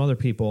 and some other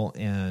people,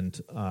 and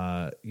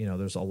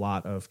there's a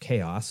lot of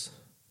chaos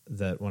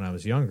that when I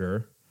was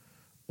younger,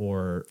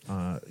 or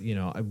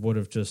I would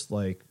have just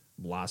like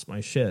lost my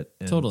shit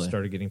and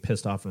started getting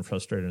pissed off and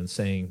frustrated and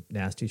saying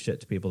nasty shit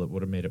to people that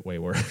would have made it way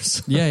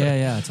worse.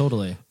 Yeah,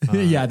 totally.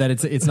 That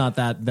it's not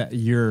that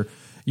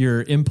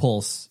your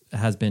impulse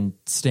has been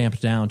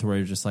stamped down to where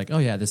you're just like, oh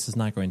yeah, this is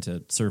not going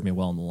to serve me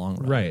well in the long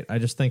run. Right. I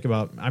just think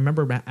about. I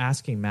remember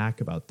asking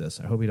Mac about this.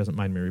 I hope he doesn't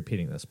mind me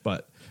repeating this,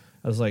 but.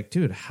 I was like,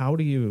 dude, how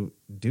do you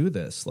do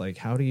this? Like,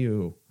 how do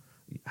you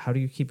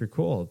keep your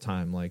cool all the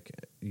time? Like,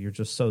 you're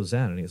just so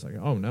zen. And he's like,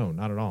 oh, no,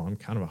 not at all. I'm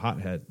kind of a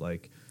hothead.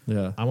 Like,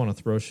 I want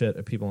to throw shit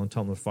at people and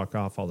tell them to fuck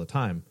off all the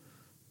time.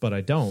 But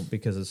I don't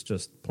because it's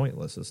just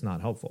pointless. It's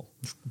not helpful.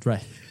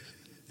 Right.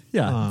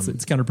 Yeah,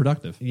 it's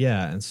counterproductive.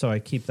 Yeah, and so I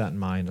keep that in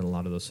mind in a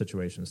lot of those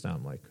situations now.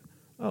 I'm like,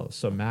 oh,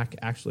 so Mac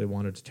actually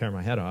wanted to tear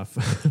my head off.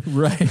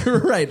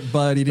 right.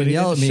 But he didn't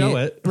yell at me. Show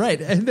it. Right.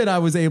 And then I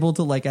was able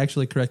to like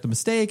actually correct the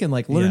mistake and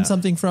like learn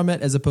something from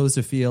it, as opposed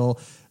to feel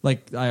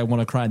like I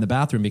want to cry in the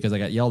bathroom because I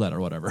got yelled at or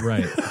whatever.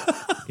 Right.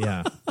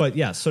 Yeah. But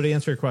yeah, so to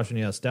answer your question,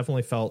 yes,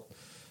 definitely felt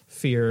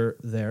fear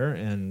there.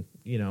 And,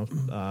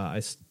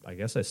 I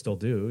guess I still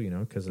do,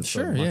 because it's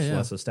a much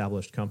less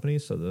established company.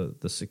 So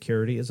the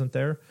security isn't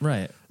there.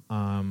 Right.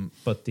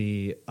 But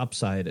the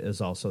upside is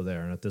also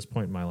there. And at this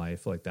point in my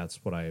life, like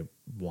that's what I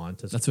want.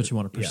 That's what you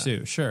want to pursue.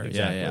 Yeah, sure.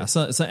 exactly. Yeah.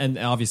 So, and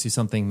obviously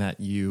something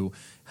that you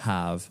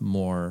have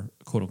more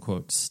quote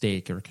unquote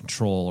stake or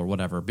control or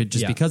whatever, but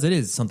just because it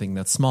is something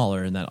that's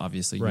smaller and that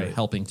obviously you're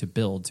helping to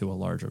build to a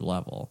larger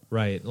level.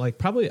 Right. Like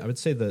probably I would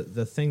say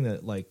the thing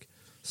that like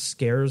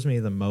scares me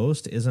the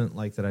most isn't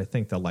like that I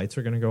think the lights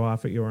are going to go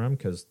off at URM,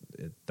 because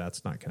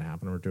that's not going to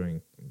happen. We're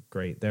doing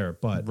great there.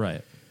 But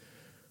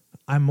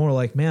I'm more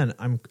like, man,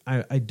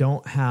 I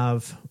don't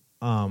have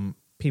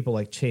people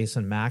like Chase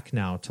and Mac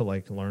now to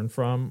like learn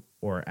from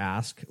or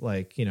ask,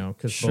 like,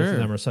 because both of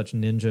them are such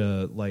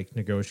ninja like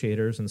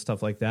negotiators and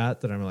stuff like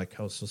that I'm like,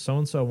 oh, so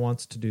and so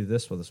wants to do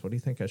this with us. What do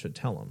you think I should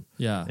tell them?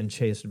 Yeah. And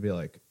Chase would be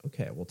like,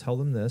 okay, we'll tell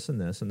them this and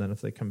this, and then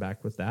if they come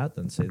back with that,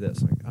 then say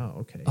this. Like, oh,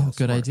 okay. Oh,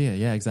 good idea.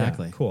 Yeah,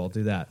 exactly. Yeah, cool. I'll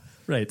do that.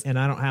 Right. And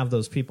I don't have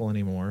those people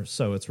anymore,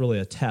 so it's really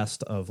a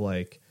test of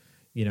like,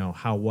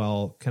 how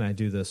well can I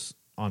do this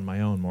on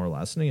my own, more or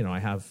less. And I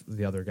have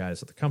the other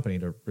guys at the company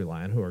to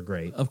rely on who are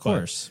great. Of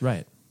course,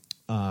 right.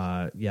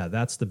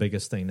 That's the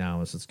biggest thing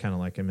now, is it's kind of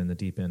like I'm in the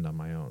deep end on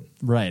my own.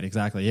 Right,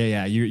 exactly.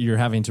 Yeah. You're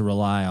having to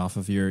rely off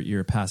of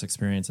your past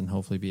experience and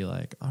hopefully be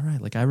like, all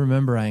right, like I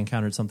remember I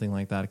encountered something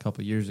like that a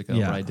couple years ago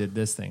where I did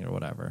this thing or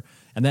whatever.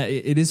 And that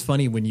it is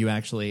funny when you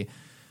actually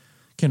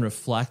can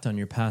reflect on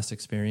your past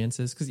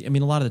experiences, because I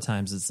mean a lot of the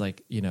times it's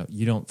like you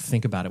don't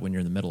think about it when you're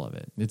in the middle of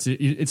it.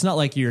 It's not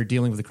like you're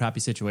dealing with a crappy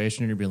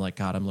situation and you're being like,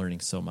 God, I'm learning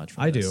so much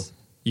from this. Do.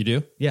 You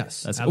do?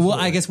 Yes. That's, well,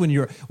 I guess when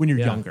you're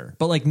younger,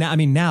 but like now, I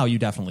mean now you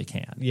definitely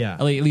can. Yeah.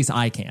 At least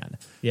I can.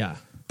 Yeah.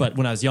 But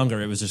when I was younger,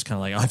 it was just kind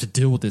of like, I have to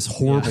deal with this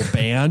horrible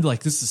band.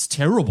 Like, this is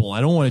terrible.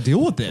 I don't want to deal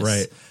with this.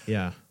 Right.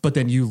 Yeah. But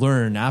then you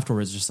learn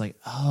afterwards, just like,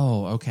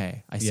 oh,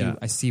 okay, I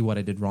see what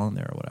I did wrong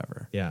there or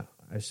whatever. Yeah.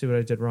 I see what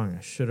I did wrong.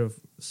 I should have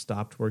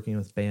stopped working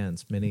with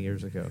bands many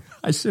years ago.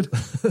 I should.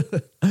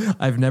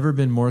 I've never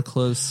been more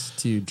close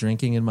to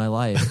drinking in my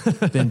life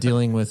than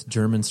dealing with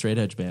German straight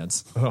edge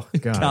bands. Oh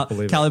God,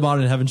 Caliban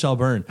and Heaven Shall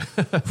Burn.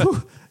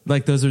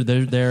 Like those are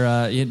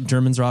they're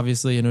Germans are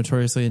obviously a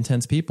notoriously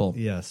intense people.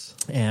 Yes,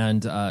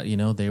 and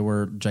they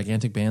were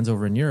gigantic bands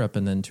over in Europe,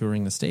 and then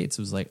touring the States.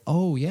 It was like,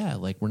 oh yeah,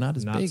 like we're not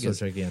big so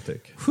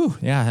gigantic. Whew,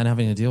 yeah, and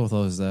having to deal with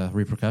those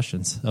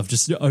repercussions of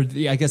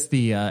I guess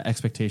the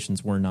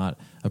expectations were not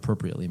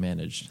appropriately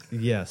managed.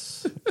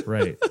 Yes,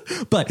 right.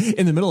 But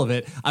in the middle of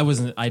it,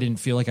 I didn't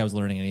feel like I was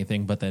learning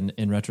anything. But then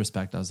in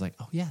retrospect, I was like,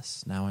 oh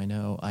yes, now I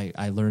know.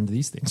 I learned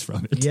these things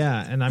from it.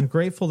 Yeah, and I'm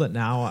grateful that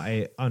now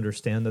I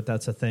understand that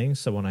that's a thing.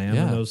 So when I am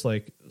in those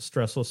like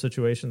stressful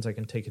situations, I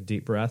can take a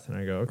deep breath and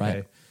I go,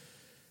 okay,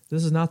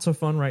 this is not so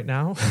fun right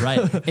now. Right.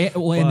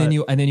 And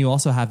then you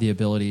also have the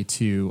ability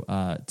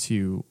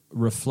to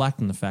reflect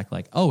on the fact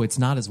like, oh, it's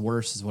not as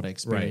worse as what I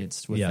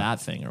experienced with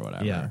that thing or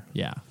whatever.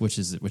 Yeah. Which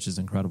is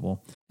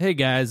incredible. Hey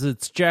guys,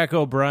 it's Jack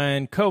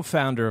O'Brien,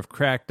 co-founder of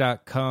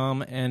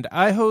Crack.com, and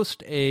I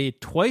host a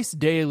twice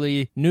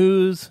daily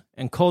news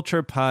and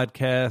culture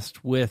podcast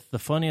with the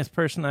funniest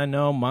person I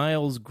know,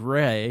 Miles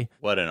Gray.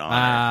 What an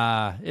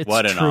honor. It's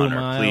what an true, honor.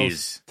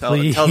 Miles.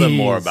 Please. Tell them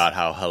more about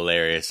how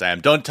hilarious I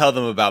am. Don't tell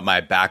them about my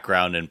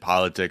background in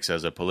politics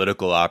as a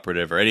political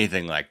operative or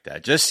anything like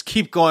that. Just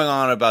keep going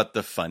on about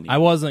the funny. I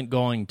wasn't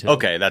going to.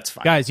 Okay, that's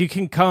fine. Guys, you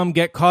can come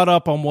get caught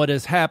up on what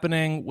is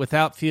happening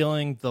without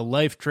feeling the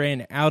life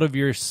drain out of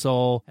your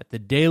soul at the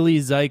Daily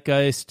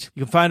Zeitgeist.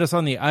 You can find us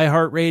on the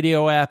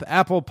iHeartRadio app,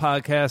 Apple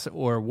Podcasts,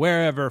 or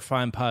wherever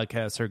fine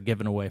podcasts are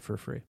given away for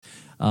free.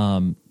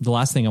 The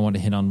last thing I wanted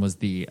to hit on was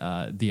the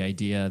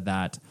idea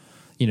that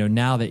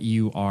now that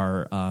you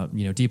are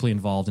deeply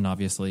involved in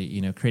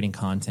obviously creating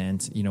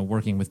content,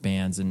 working with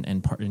bands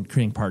and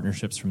creating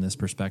partnerships from this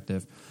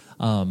perspective.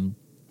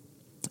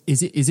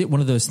 Is it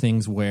one of those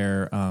things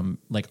where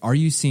are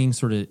you seeing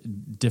sort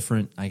of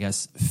different, I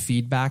guess,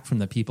 feedback from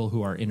the people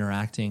who are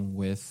interacting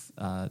with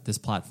this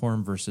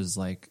platform versus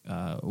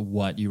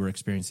what you were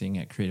experiencing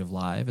at Creative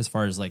Live, as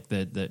far as like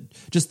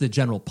the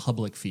general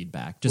public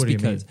feedback? Just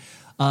because,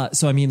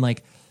 so I mean,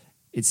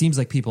 it seems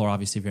like people are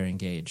obviously very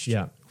engaged.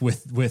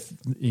 With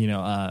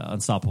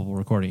Unstoppable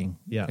Recording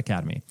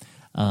Academy.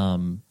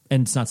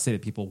 And it's not to say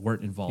that people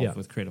weren't involved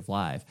with Creative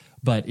Live,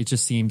 but it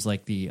just seems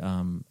like the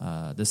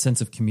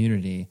sense of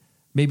community,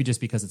 maybe just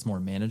because it's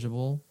more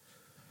manageable.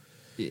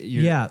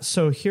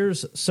 So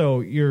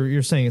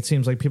you're saying it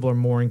seems like people are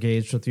more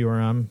engaged with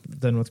URM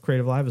than with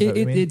Creative Live. Is that what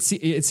you mean?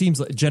 It seems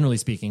like, generally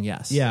speaking,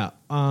 yes. Yeah.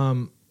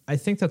 I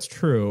think that's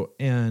true.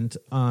 And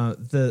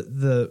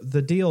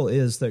the deal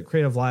is that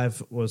Creative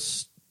Live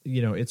was,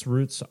 its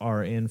roots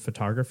are in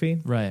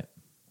photography. Right.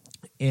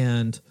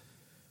 And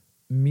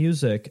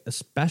music,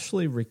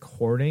 especially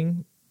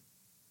recording,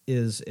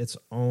 is its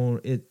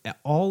own.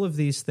 All of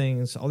these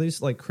things, all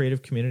these like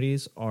creative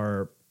communities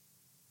are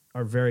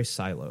very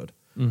siloed.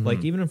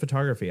 Like even in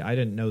photography, I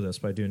didn't know this,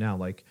 but I do now.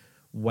 Like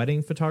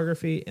wedding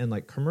photography and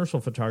like commercial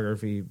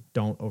photography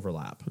don't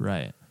overlap.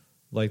 Right.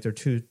 Like they're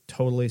two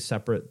totally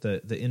separate.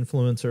 The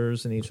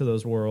influencers in each of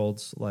those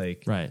worlds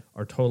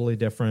are totally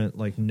different.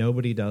 Like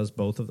nobody does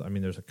both of them. I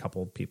mean, there's a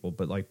couple people,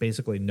 but like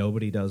basically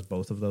nobody does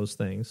both of those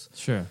things.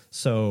 Sure.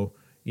 So,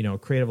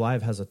 Creative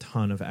Live has a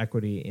ton of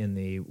equity in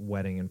the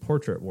wedding and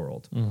portrait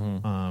world,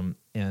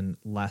 and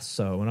less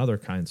so in other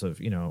kinds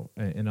of,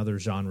 in other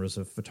genres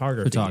of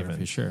photography.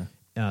 Even. Sure.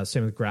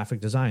 Same with graphic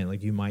design.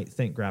 Like you might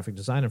think graphic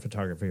design and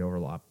photography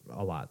overlap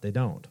a lot. They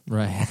don't.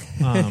 Right.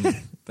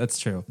 That's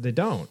true. They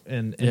don't.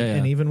 And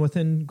even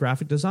within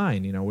graphic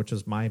design, which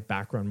is my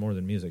background more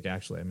than music,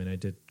 actually. I mean, I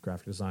did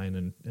graphic design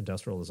and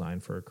industrial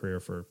design for a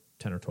career for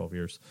 10 or 12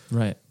 years.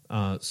 Right.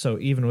 So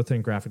even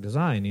within graphic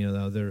design,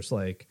 there's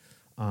like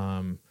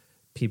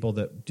people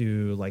that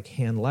do like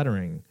hand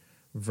lettering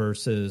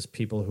versus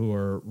people who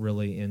are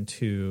really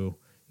into,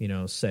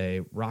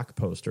 say rock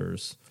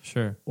posters.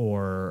 Sure.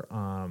 Or,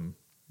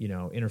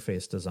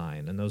 interface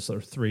design. And those are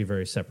three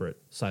very separate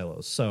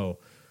silos. So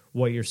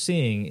what you're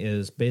seeing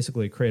is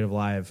basically Creative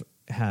Live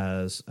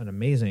has an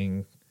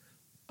amazing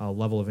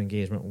level of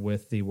engagement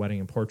with the wedding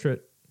and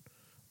portrait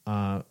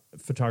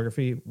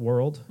photography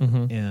world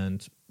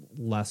and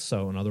less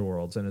so in other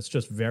worlds. And it's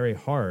just very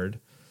hard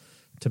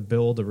to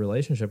build a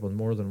relationship with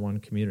more than one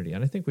community.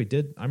 And I think we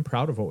did. I'm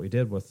proud of what we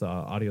did with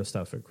audio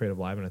stuff at Creative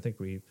Live, and I think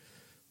we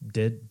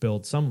did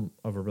build some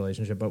of a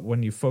relationship. But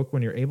when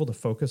you're able to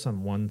focus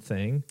on one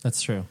thing,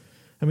 that's true.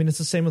 I mean, it's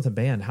the same with a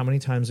band. How many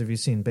times have you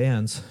seen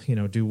bands,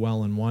 do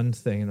well in one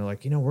thing, and they're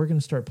like, we're going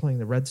to start playing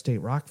the Red State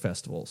Rock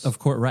Festivals. Of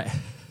course, right.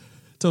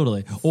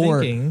 Totally.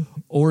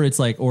 Or it's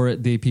like, or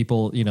the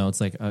people, it's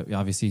like,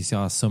 obviously you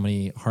saw so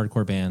many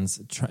hardcore bands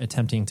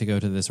attempting to go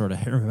to this sort of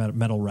hair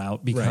metal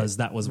route because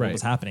that was what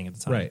was happening at the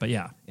time. Right. But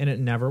yeah. And it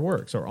never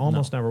works, or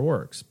almost never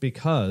works,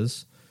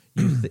 because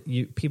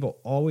people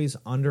always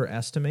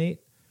underestimate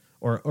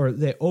or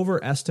they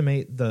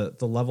overestimate the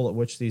level at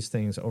which these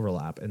things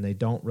overlap, and they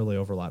don't really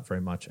overlap very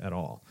much at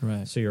all.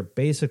 Right. So you're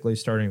basically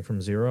starting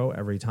from zero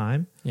every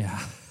time. Yeah.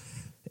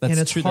 And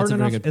it's hard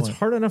enough. It's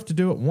hard enough to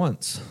do it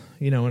once,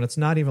 and it's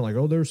not even like,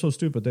 oh, they're so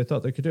stupid they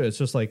thought they could do it. It's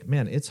just like,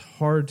 man, it's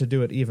hard to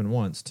do it even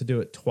once. To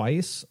do it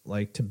twice,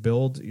 like to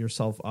build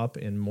yourself up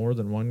in more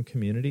than one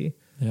community,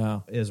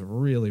 is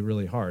really,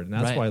 really hard. And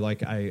that's why,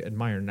 like, I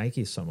admire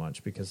Nike so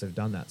much, because they've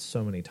done that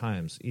so many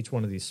times. Each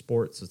one of these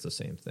sports is the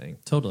same thing.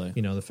 Totally.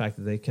 The fact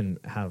that they can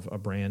have a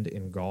brand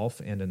in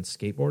golf and in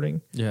skateboarding,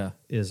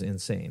 is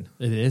insane.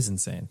 It is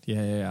insane.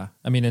 Yeah.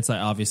 I mean, it's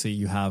like, obviously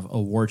you have a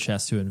war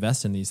chest to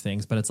invest in these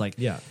things, but it's like,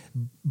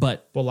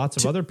 but lots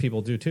of other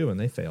people do too, and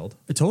they failed.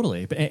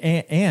 Totally.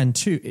 And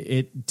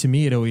to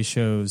me, it always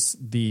shows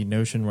the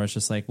notion where it's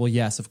just like, well,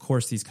 yes, of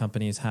course these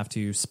companies have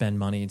to spend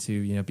money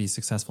to, be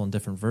successful in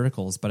different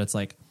verticals, but it's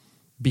like,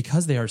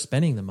 because they are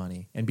spending the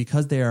money and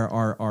because they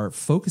are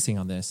focusing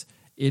on this,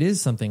 it is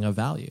something of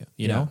value,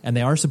 you know, and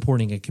they are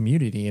supporting a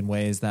community in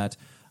ways that,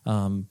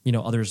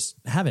 others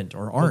haven't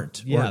or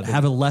aren't, or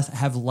have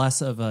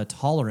less of a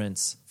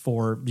tolerance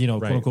for,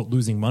 quote unquote,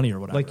 losing money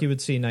or whatever. Like you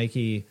would see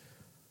Nike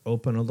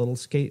open a little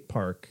skate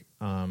park,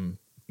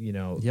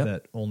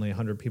 that only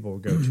 100 people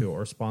would go to,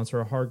 or sponsor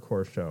a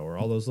hardcore show, or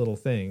all those little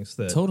things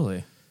that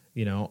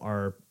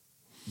are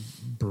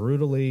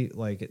brutally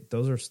like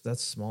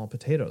that's small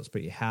potatoes,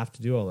 but you have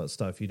to do all that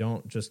stuff. You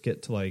don't just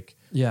get to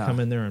come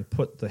in there and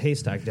put the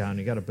haystack down.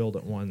 You got to build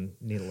it one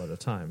needle at a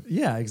time.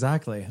 Yeah,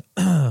 exactly.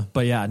 But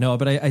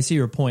I see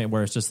your point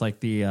where it's just like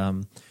the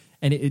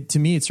and to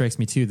me it strikes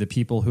me too, the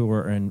people who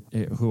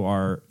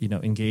are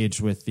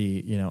engaged with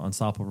the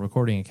Unstoppable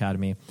Recording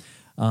Academy.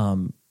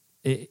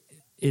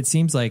 It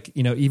seems like,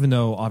 even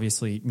though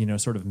obviously,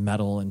 sort of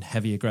metal and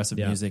heavy aggressive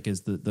music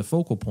is the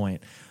focal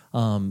point,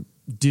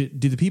 do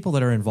the people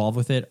that are involved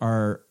with it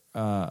are,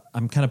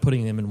 I'm kind of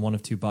putting them in one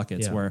of two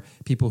buckets, where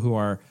people who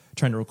are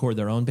trying to record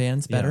their own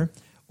bands better,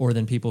 or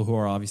then people who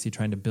are obviously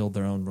trying to build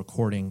their own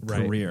recording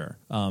career.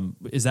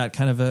 Is that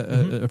kind of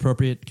a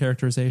appropriate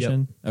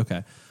characterization? Yep.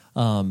 Okay.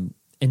 And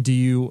do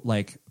you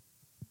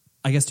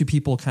do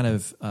people kind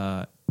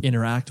of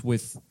interact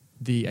with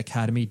the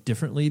Academy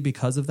differently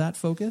because of that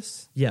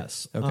focus?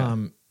 Yes.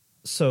 Okay.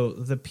 So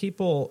the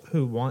people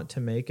who want to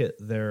make it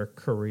their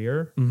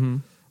career,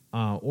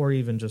 or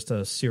even just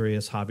a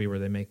serious hobby where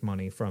they make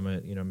money from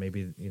it,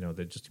 maybe,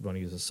 they just want to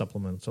use a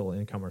supplemental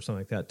income or something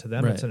like that. To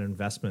them, it's an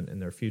investment in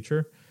their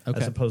future,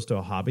 as opposed to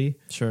a hobby,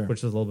 which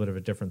is a little bit of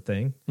a different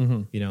thing.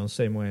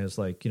 Same way as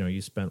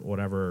you spent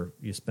whatever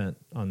you spent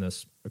on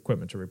this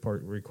equipment to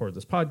record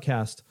this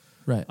podcast,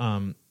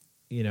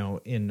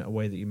 in a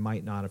way that you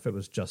might not if it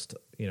was just,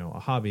 a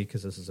hobby,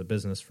 because this is a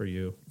business for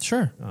you.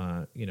 Sure.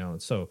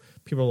 So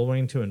people are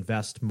willing to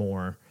invest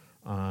more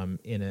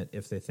in it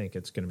if they think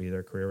it's going to be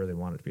their career, or they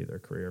want it to be their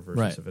career,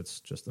 versus if it's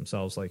just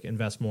themselves,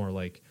 invest more,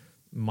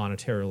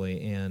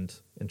 monetarily and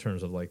in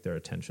terms of like their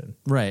attention.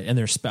 Right. And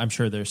I'm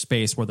sure there's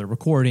space where they're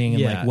recording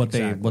and like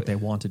what they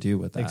want to do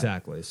with that.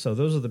 Exactly. So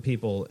those are the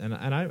people, and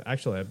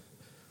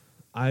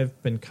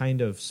I've been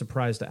kind of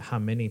surprised at how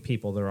many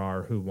people there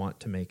are who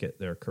want to make it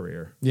their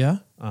career. Yeah.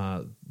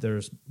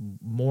 There's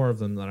more of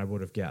them than I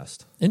would have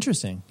guessed.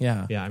 Interesting.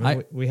 Yeah. Yeah. I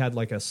mean, we had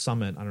like a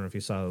summit. I don't know if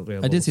you saw. We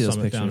had I did see those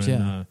pictures.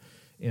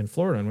 In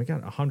Florida, and we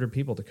got 100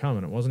 people to come,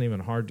 and it wasn't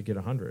even hard to get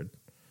 100.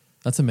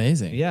 That's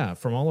amazing. Yeah,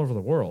 from all over the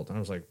world. And I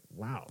was like,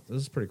 wow,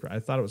 this is pretty cool. I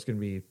thought it was going to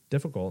be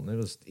difficult, and it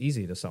was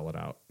easy to sell it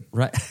out.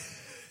 Right.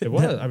 It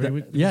was. I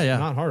mean,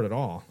 not hard at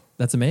all.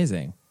 That's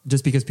amazing.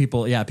 Just because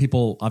people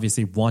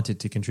obviously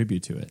wanted to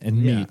contribute to it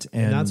and meet.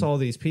 And that's all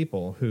these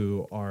people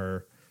who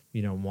are,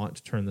 want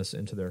to turn this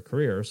into their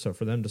career. So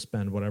for them to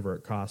spend whatever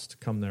it costs to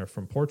come there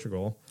from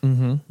Portugal,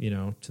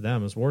 to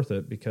them is worth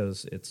it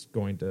because it's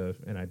going to,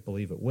 and I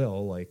believe it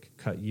will, like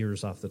cut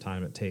years off the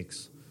time it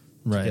takes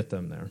to get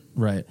them there.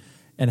 Right.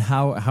 And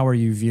how are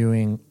you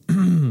viewing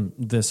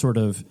the sort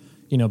of,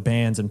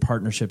 bands and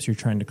partnerships you're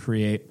trying to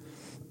create?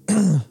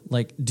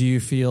 Like, do you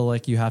feel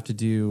like you have to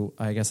do,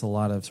 I guess, a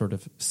lot of sort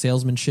of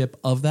salesmanship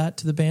of that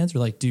to the bands? Or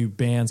like, do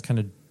bands kind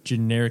of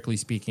generically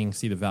speaking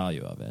see the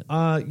value of it?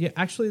 Yeah,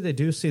 actually they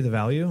do see the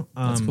value.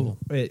 That's cool.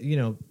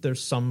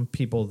 There's some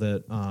people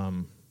that,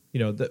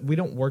 that we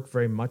don't work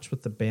very much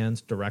with the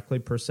bands directly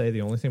per se.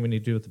 The only thing we need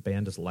to do with the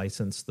band is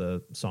license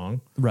the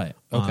song. Right.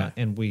 Okay.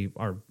 And we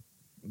are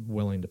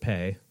willing to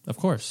pay, of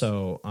course.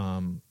 So,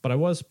 but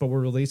we're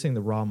releasing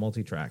the raw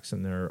multi-tracks,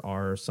 and there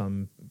are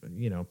some,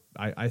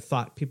 I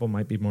thought people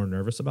might be more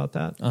nervous about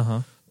that.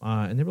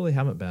 And they really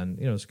haven't been.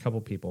 There's a couple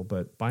people,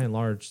 but by and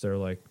large, they're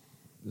like,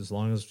 as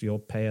long as you'll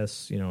pay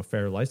us, a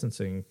fair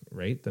licensing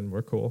rate, then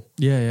we're cool.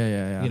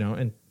 Yeah.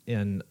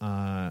 And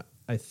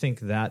I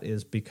think that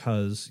is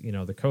because,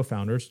 the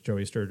co-founders,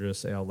 Joey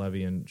Sturgis, Al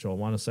Levy, and Joel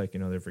Wanasek,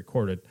 they've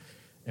recorded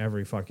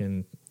every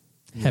fucking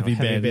heavy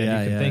band you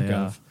can think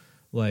of.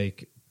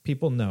 Like,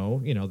 people know,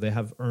 they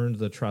have earned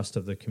the trust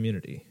of the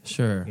community.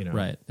 Sure,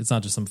 right. It's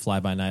not just some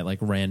fly-by-night, like,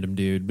 random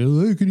dude,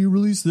 hey, can you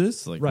release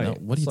this? Like, right. No,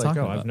 what are you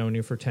talking about? I've known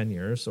you for 10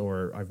 years,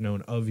 or I've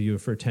known of you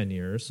for 10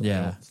 years. So I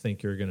don't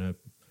think you're going to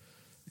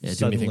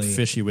do anything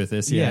fishy with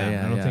this. I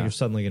don't think you're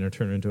suddenly going to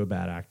turn into a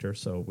bad actor,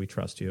 so we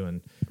trust you.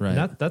 And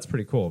that's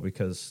pretty cool,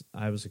 because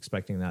I was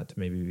expecting that to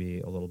maybe be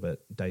a little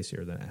bit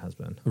dicier than it has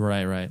been.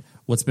 Right.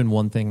 What's been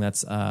one thing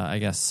that's, I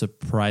guess,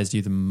 surprised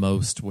you the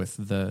most with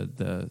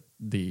the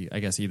I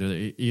guess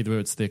either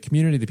it's the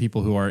community, the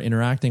people who are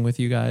interacting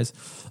with you guys,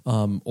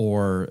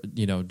 or,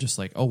 just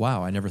like, oh,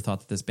 wow, I never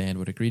thought that this band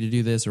would agree to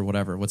do this or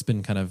whatever. What's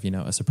been kind of,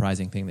 a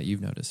surprising thing that you've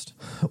noticed?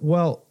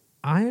 Well,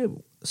 can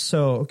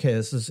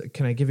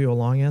I give you a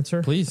long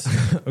answer? Please.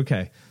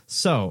 Okay.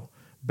 So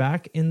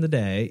back in the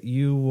day,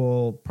 you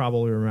will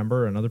probably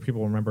remember, and other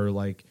people remember,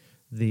 like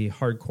the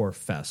hardcore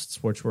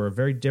fests, which were a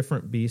very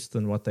different beast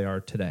than what they are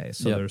today.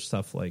 So there's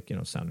stuff like,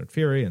 Sound and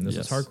Fury, and this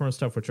is hardcore and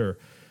stuff, which are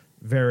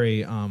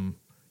very,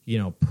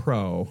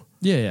 pro.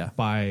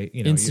 By,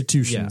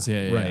 institutions.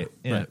 Right.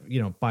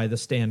 And, by the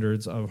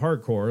standards of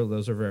hardcore,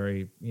 those are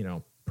very,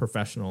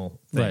 professional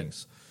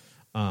things. Right.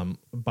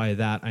 By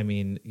that, I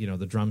mean,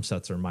 the drum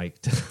sets are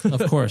mic'd.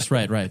 Of course,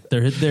 right.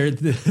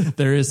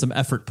 There is some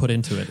effort put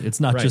into it.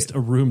 It's not just a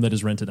room that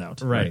is rented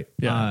out. Right.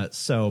 Yeah.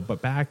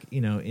 But back,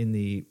 in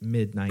the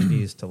mid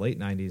 90s to late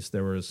 90s,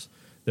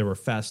 there were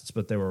fests,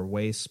 but they were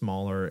way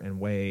smaller and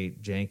way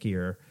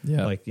jankier.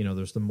 Yeah. Like,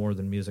 there's the More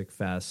Than Music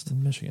Fest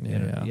in Michigan.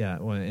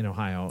 Well, in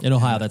Ohio. In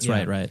Ohio, that's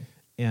right.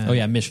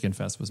 And, Michigan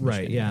Fest was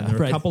Michigan. Right. Yeah. And there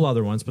were a couple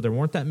other ones, but there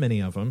weren't that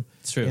many of them.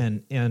 It's true.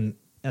 And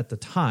at the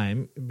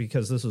time,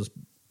 because this was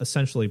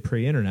essentially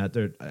pre-internet,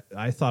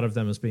 I thought of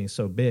them as being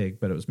so big,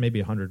 but it was maybe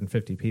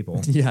 150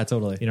 people. Yeah,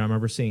 totally. I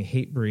remember seeing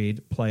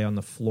Hatebreed play on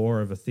the floor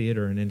of a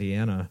theater in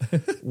Indiana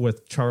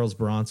with Charles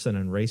Bronson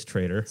and Race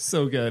Trader.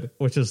 So good.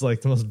 Which is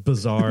like the most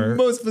bizarre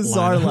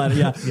line.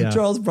 Yeah.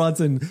 Charles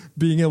Bronson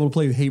being able to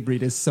play with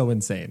Hatebreed is so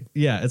insane.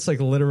 Yeah, it's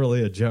like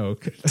literally a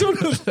joke.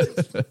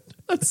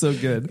 That's so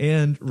good.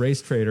 And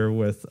Race Trader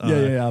with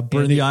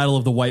Burn the Idol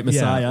of the White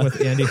Messiah with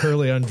Andy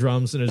Hurley on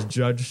drums in his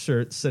judge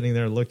shirt, sitting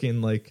there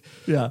looking like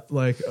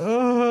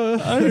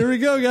here we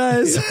go,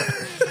 guys.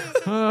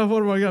 What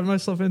have I gotten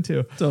myself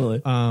into?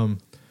 Totally.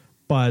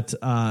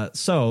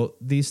 So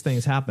these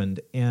things happened,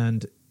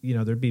 and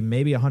there'd be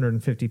maybe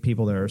 150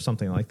 people there or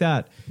something like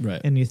that. Right.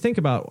 And you think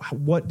about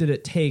what did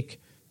it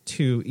take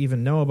to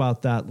even know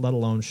about that, let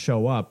alone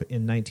show up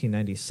in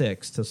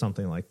 1996 to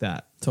something like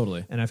that.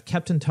 Totally. And I've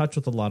kept in touch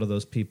with a lot of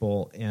those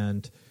people,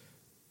 and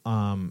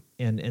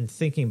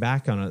thinking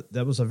back on it,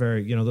 that was a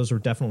very, those were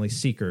definitely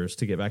seekers,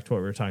 to get back to what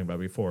we were talking about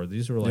before.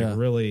 These were like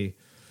really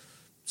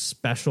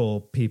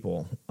special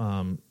people,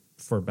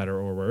 for better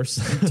or worse.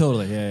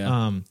 Totally.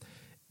 Yeah.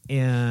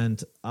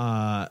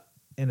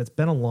 And it's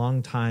been a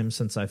long time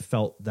since I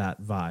felt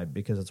that vibe,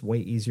 because it's way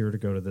easier to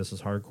go to This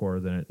Is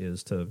Hardcore than it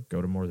is to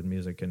go to More Than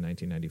Music in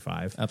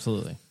 1995.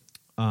 Absolutely.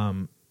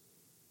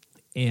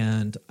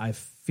 And I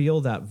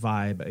feel that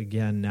vibe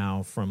again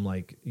now from,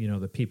 like,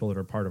 the people that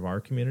are part of our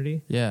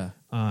community. Yeah.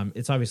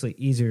 It's obviously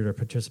easier to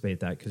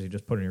participate that because you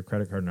just put in your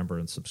credit card number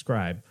and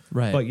subscribe.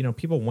 Right. But,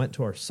 people went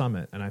to our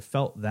summit, and I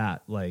felt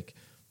that, like,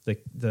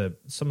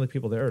 some of the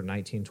people there are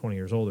 19, 20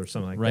 years old or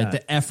something like that. Right,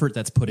 the effort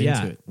that's put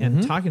into it.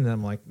 And talking to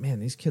them, like, man,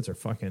 these kids are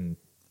fucking,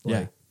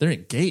 like, they're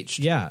engaged.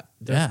 Yeah,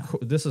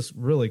 this is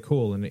really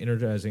cool and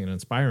energizing and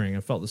inspiring. I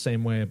felt the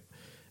same way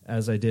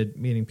as I did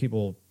meeting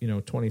people,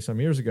 20-some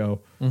years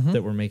ago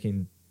that were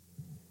making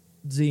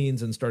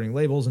zines and starting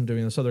labels and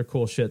doing this other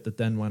cool shit that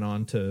then went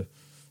on to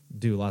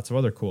do lots of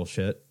other cool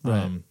shit.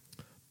 Right.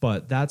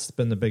 But that's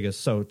been the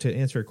biggest. So to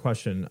answer your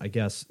question, I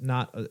guess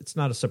it's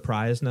not a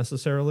surprise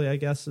necessarily, I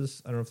guess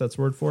I don't know if that's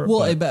the word for it.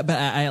 Well, but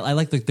I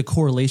like the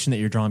correlation that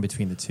you're drawing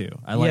between the two.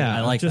 I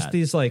like just that.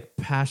 These like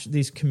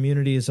these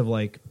communities of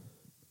like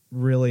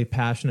really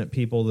passionate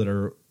people that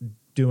are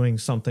doing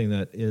something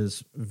that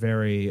is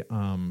very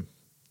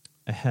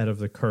ahead of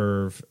the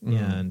curve.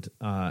 And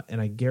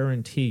I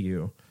guarantee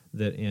you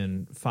that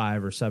in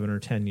 5 or 7 or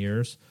 10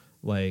 years,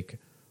 like,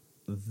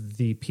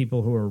 the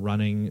people who are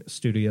running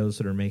studios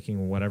that are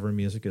making whatever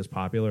music is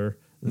popular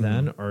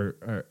then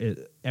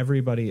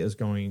everybody is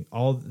going,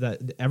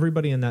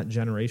 everybody in that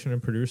generation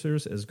of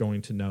producers is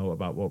going to know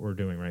about what we're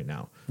doing right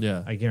now.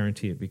 Yeah. I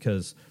guarantee it,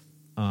 because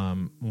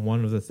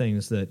one of the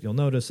things that you'll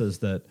notice is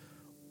that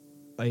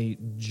a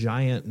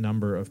giant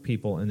number of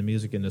people in the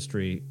music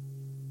industry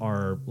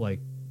are like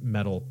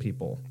metal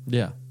people.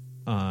 Yeah.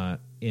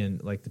 In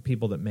like the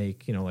people that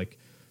make, like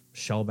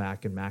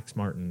Shellback and Max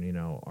Martin,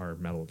 are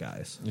metal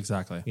guys.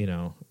 Exactly.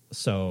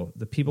 So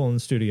the people in the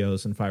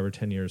studios in 5 or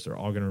 10 years are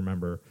all going to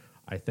remember,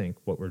 I think,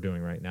 what we're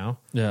doing right now.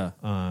 Yeah.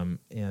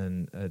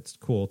 And it's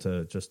cool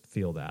to just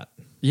feel that.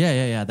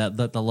 Yeah.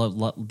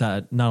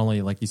 That not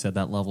only, like you said,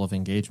 that level of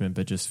engagement,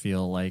 but just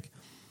feel like,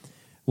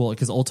 well,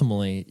 because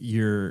ultimately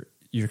you're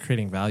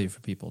creating value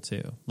for people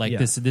too. Like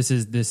this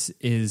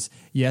is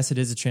yes, it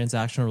is a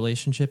transactional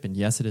relationship, and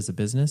yes, it is a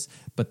business,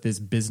 but this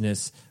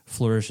business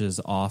flourishes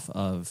off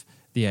of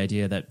the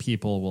idea that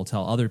people will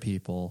tell other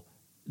people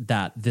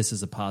that this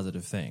is a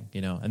positive thing,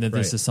 and that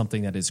this is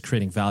something that is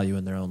creating value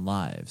in their own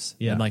lives.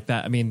 Yeah. And like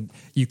that, I mean,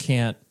 you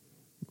can't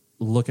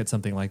look at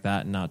something like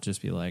that and not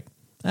just be like,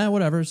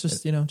 whatever, it's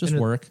just, just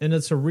work. And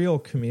it's a real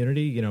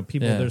community,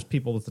 there's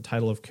people with the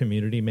title of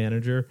community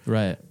manager.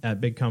 Right.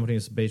 At big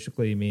companies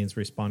basically means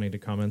responding to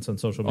comments on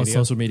social media.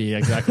 On social media,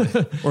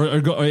 exactly.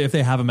 or if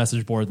they have a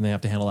message board, then they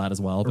have to handle that as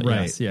well. But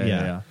right. Yes,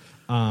 yeah.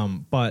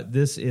 But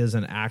this is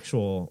an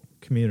actual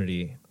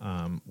community,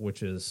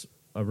 which is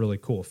a really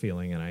cool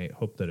feeling, and I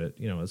hope that it,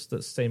 it's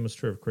the same is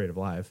true of Creative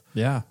Live.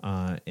 Yeah.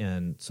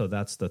 And so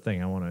that's the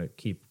thing I want to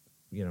keep,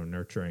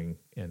 nurturing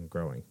and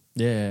growing.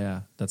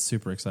 Yeah. That's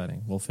super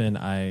exciting. Well, Finn,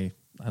 I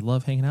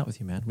love hanging out with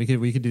you, man. We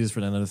could do this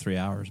for another 3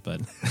 hours,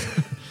 but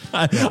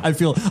I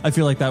feel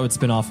like that would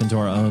spin off into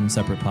our own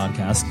separate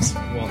podcasts.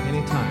 Well,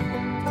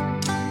 anytime.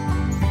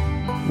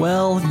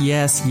 Well,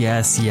 yes.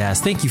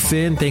 Thank you,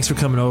 Finn. Thanks for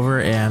coming over,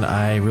 and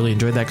I really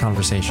enjoyed that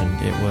conversation.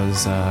 It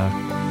was,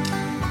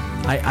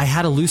 I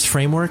had a loose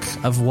framework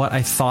of what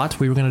I thought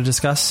we were going to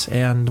discuss,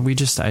 and I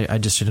just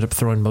ended up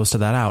throwing most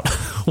of that out.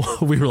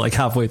 We were like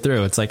halfway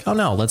through. It's like, oh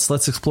no, let's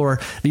explore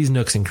these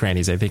nooks and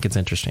crannies. I think it's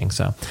interesting.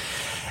 So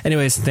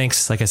anyways,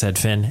 thanks, like I said,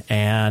 Finn,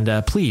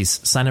 and please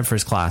sign up for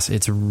his class.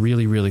 It's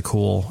really, really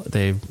cool.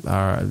 They put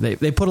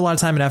a lot of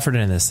time and effort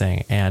into this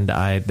thing, and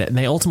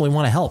they ultimately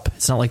want to help.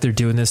 It's not like they're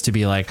doing this to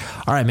be like,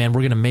 all right, man,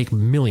 we're going to make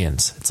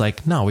millions. It's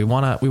like, no, we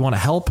want to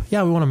help.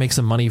 Yeah, we want to make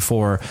some money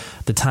for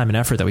the time and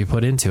effort that we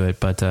put into it,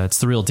 but it's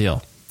the real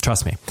deal.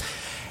 Trust me.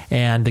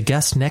 And the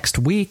guest next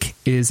week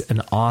is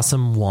an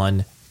awesome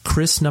one,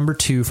 Chris number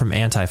 2 from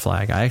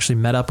Anti-Flag. I actually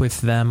met up with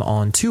them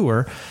on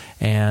tour,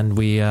 and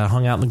we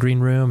hung out in the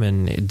green room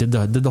and did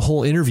the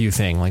whole interview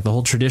thing, like the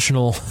whole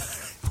traditional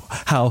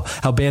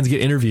how bands get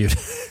interviewed,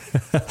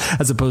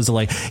 as opposed to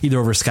like either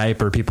over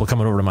Skype or people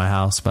coming over to my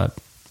house. But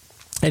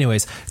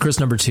anyways, Chris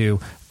number 2,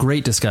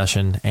 great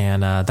discussion,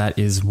 and that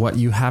is what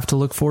you have to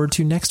look forward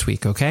to next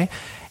week. Okay,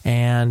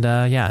 and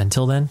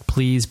until then,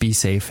 please be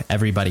safe,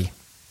 everybody.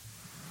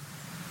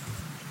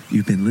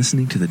 You've been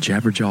listening to the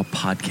Jabberjaw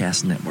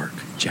Podcast Network,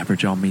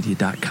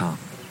 jabberjawmedia.com.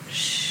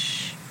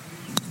 Shh.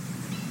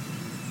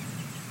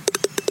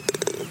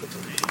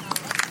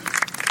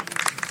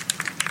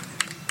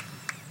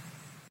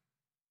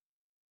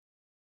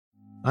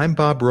 I'm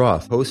Bob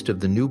Roth, host of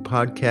the new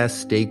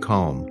podcast, Stay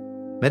Calm.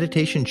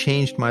 Meditation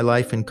changed my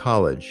life in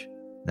college,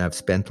 and I've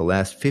spent the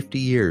last 50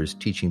 years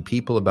teaching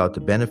people about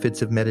the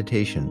benefits of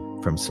meditation,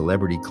 from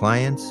celebrity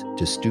clients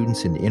to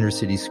students in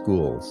inner-city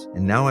schools.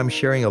 And now I'm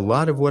sharing a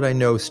lot of what I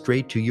know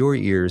straight to your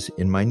ears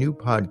in my new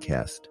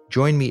podcast.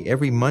 Join me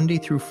every Monday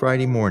through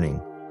Friday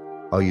morning.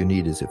 All you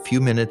need is a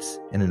few minutes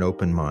and an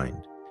open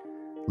mind.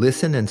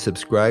 Listen and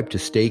subscribe to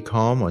Stay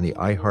Calm on the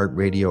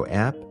iHeartRadio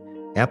app,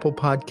 Apple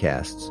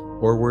Podcasts,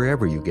 or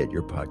wherever you get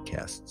your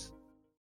podcasts.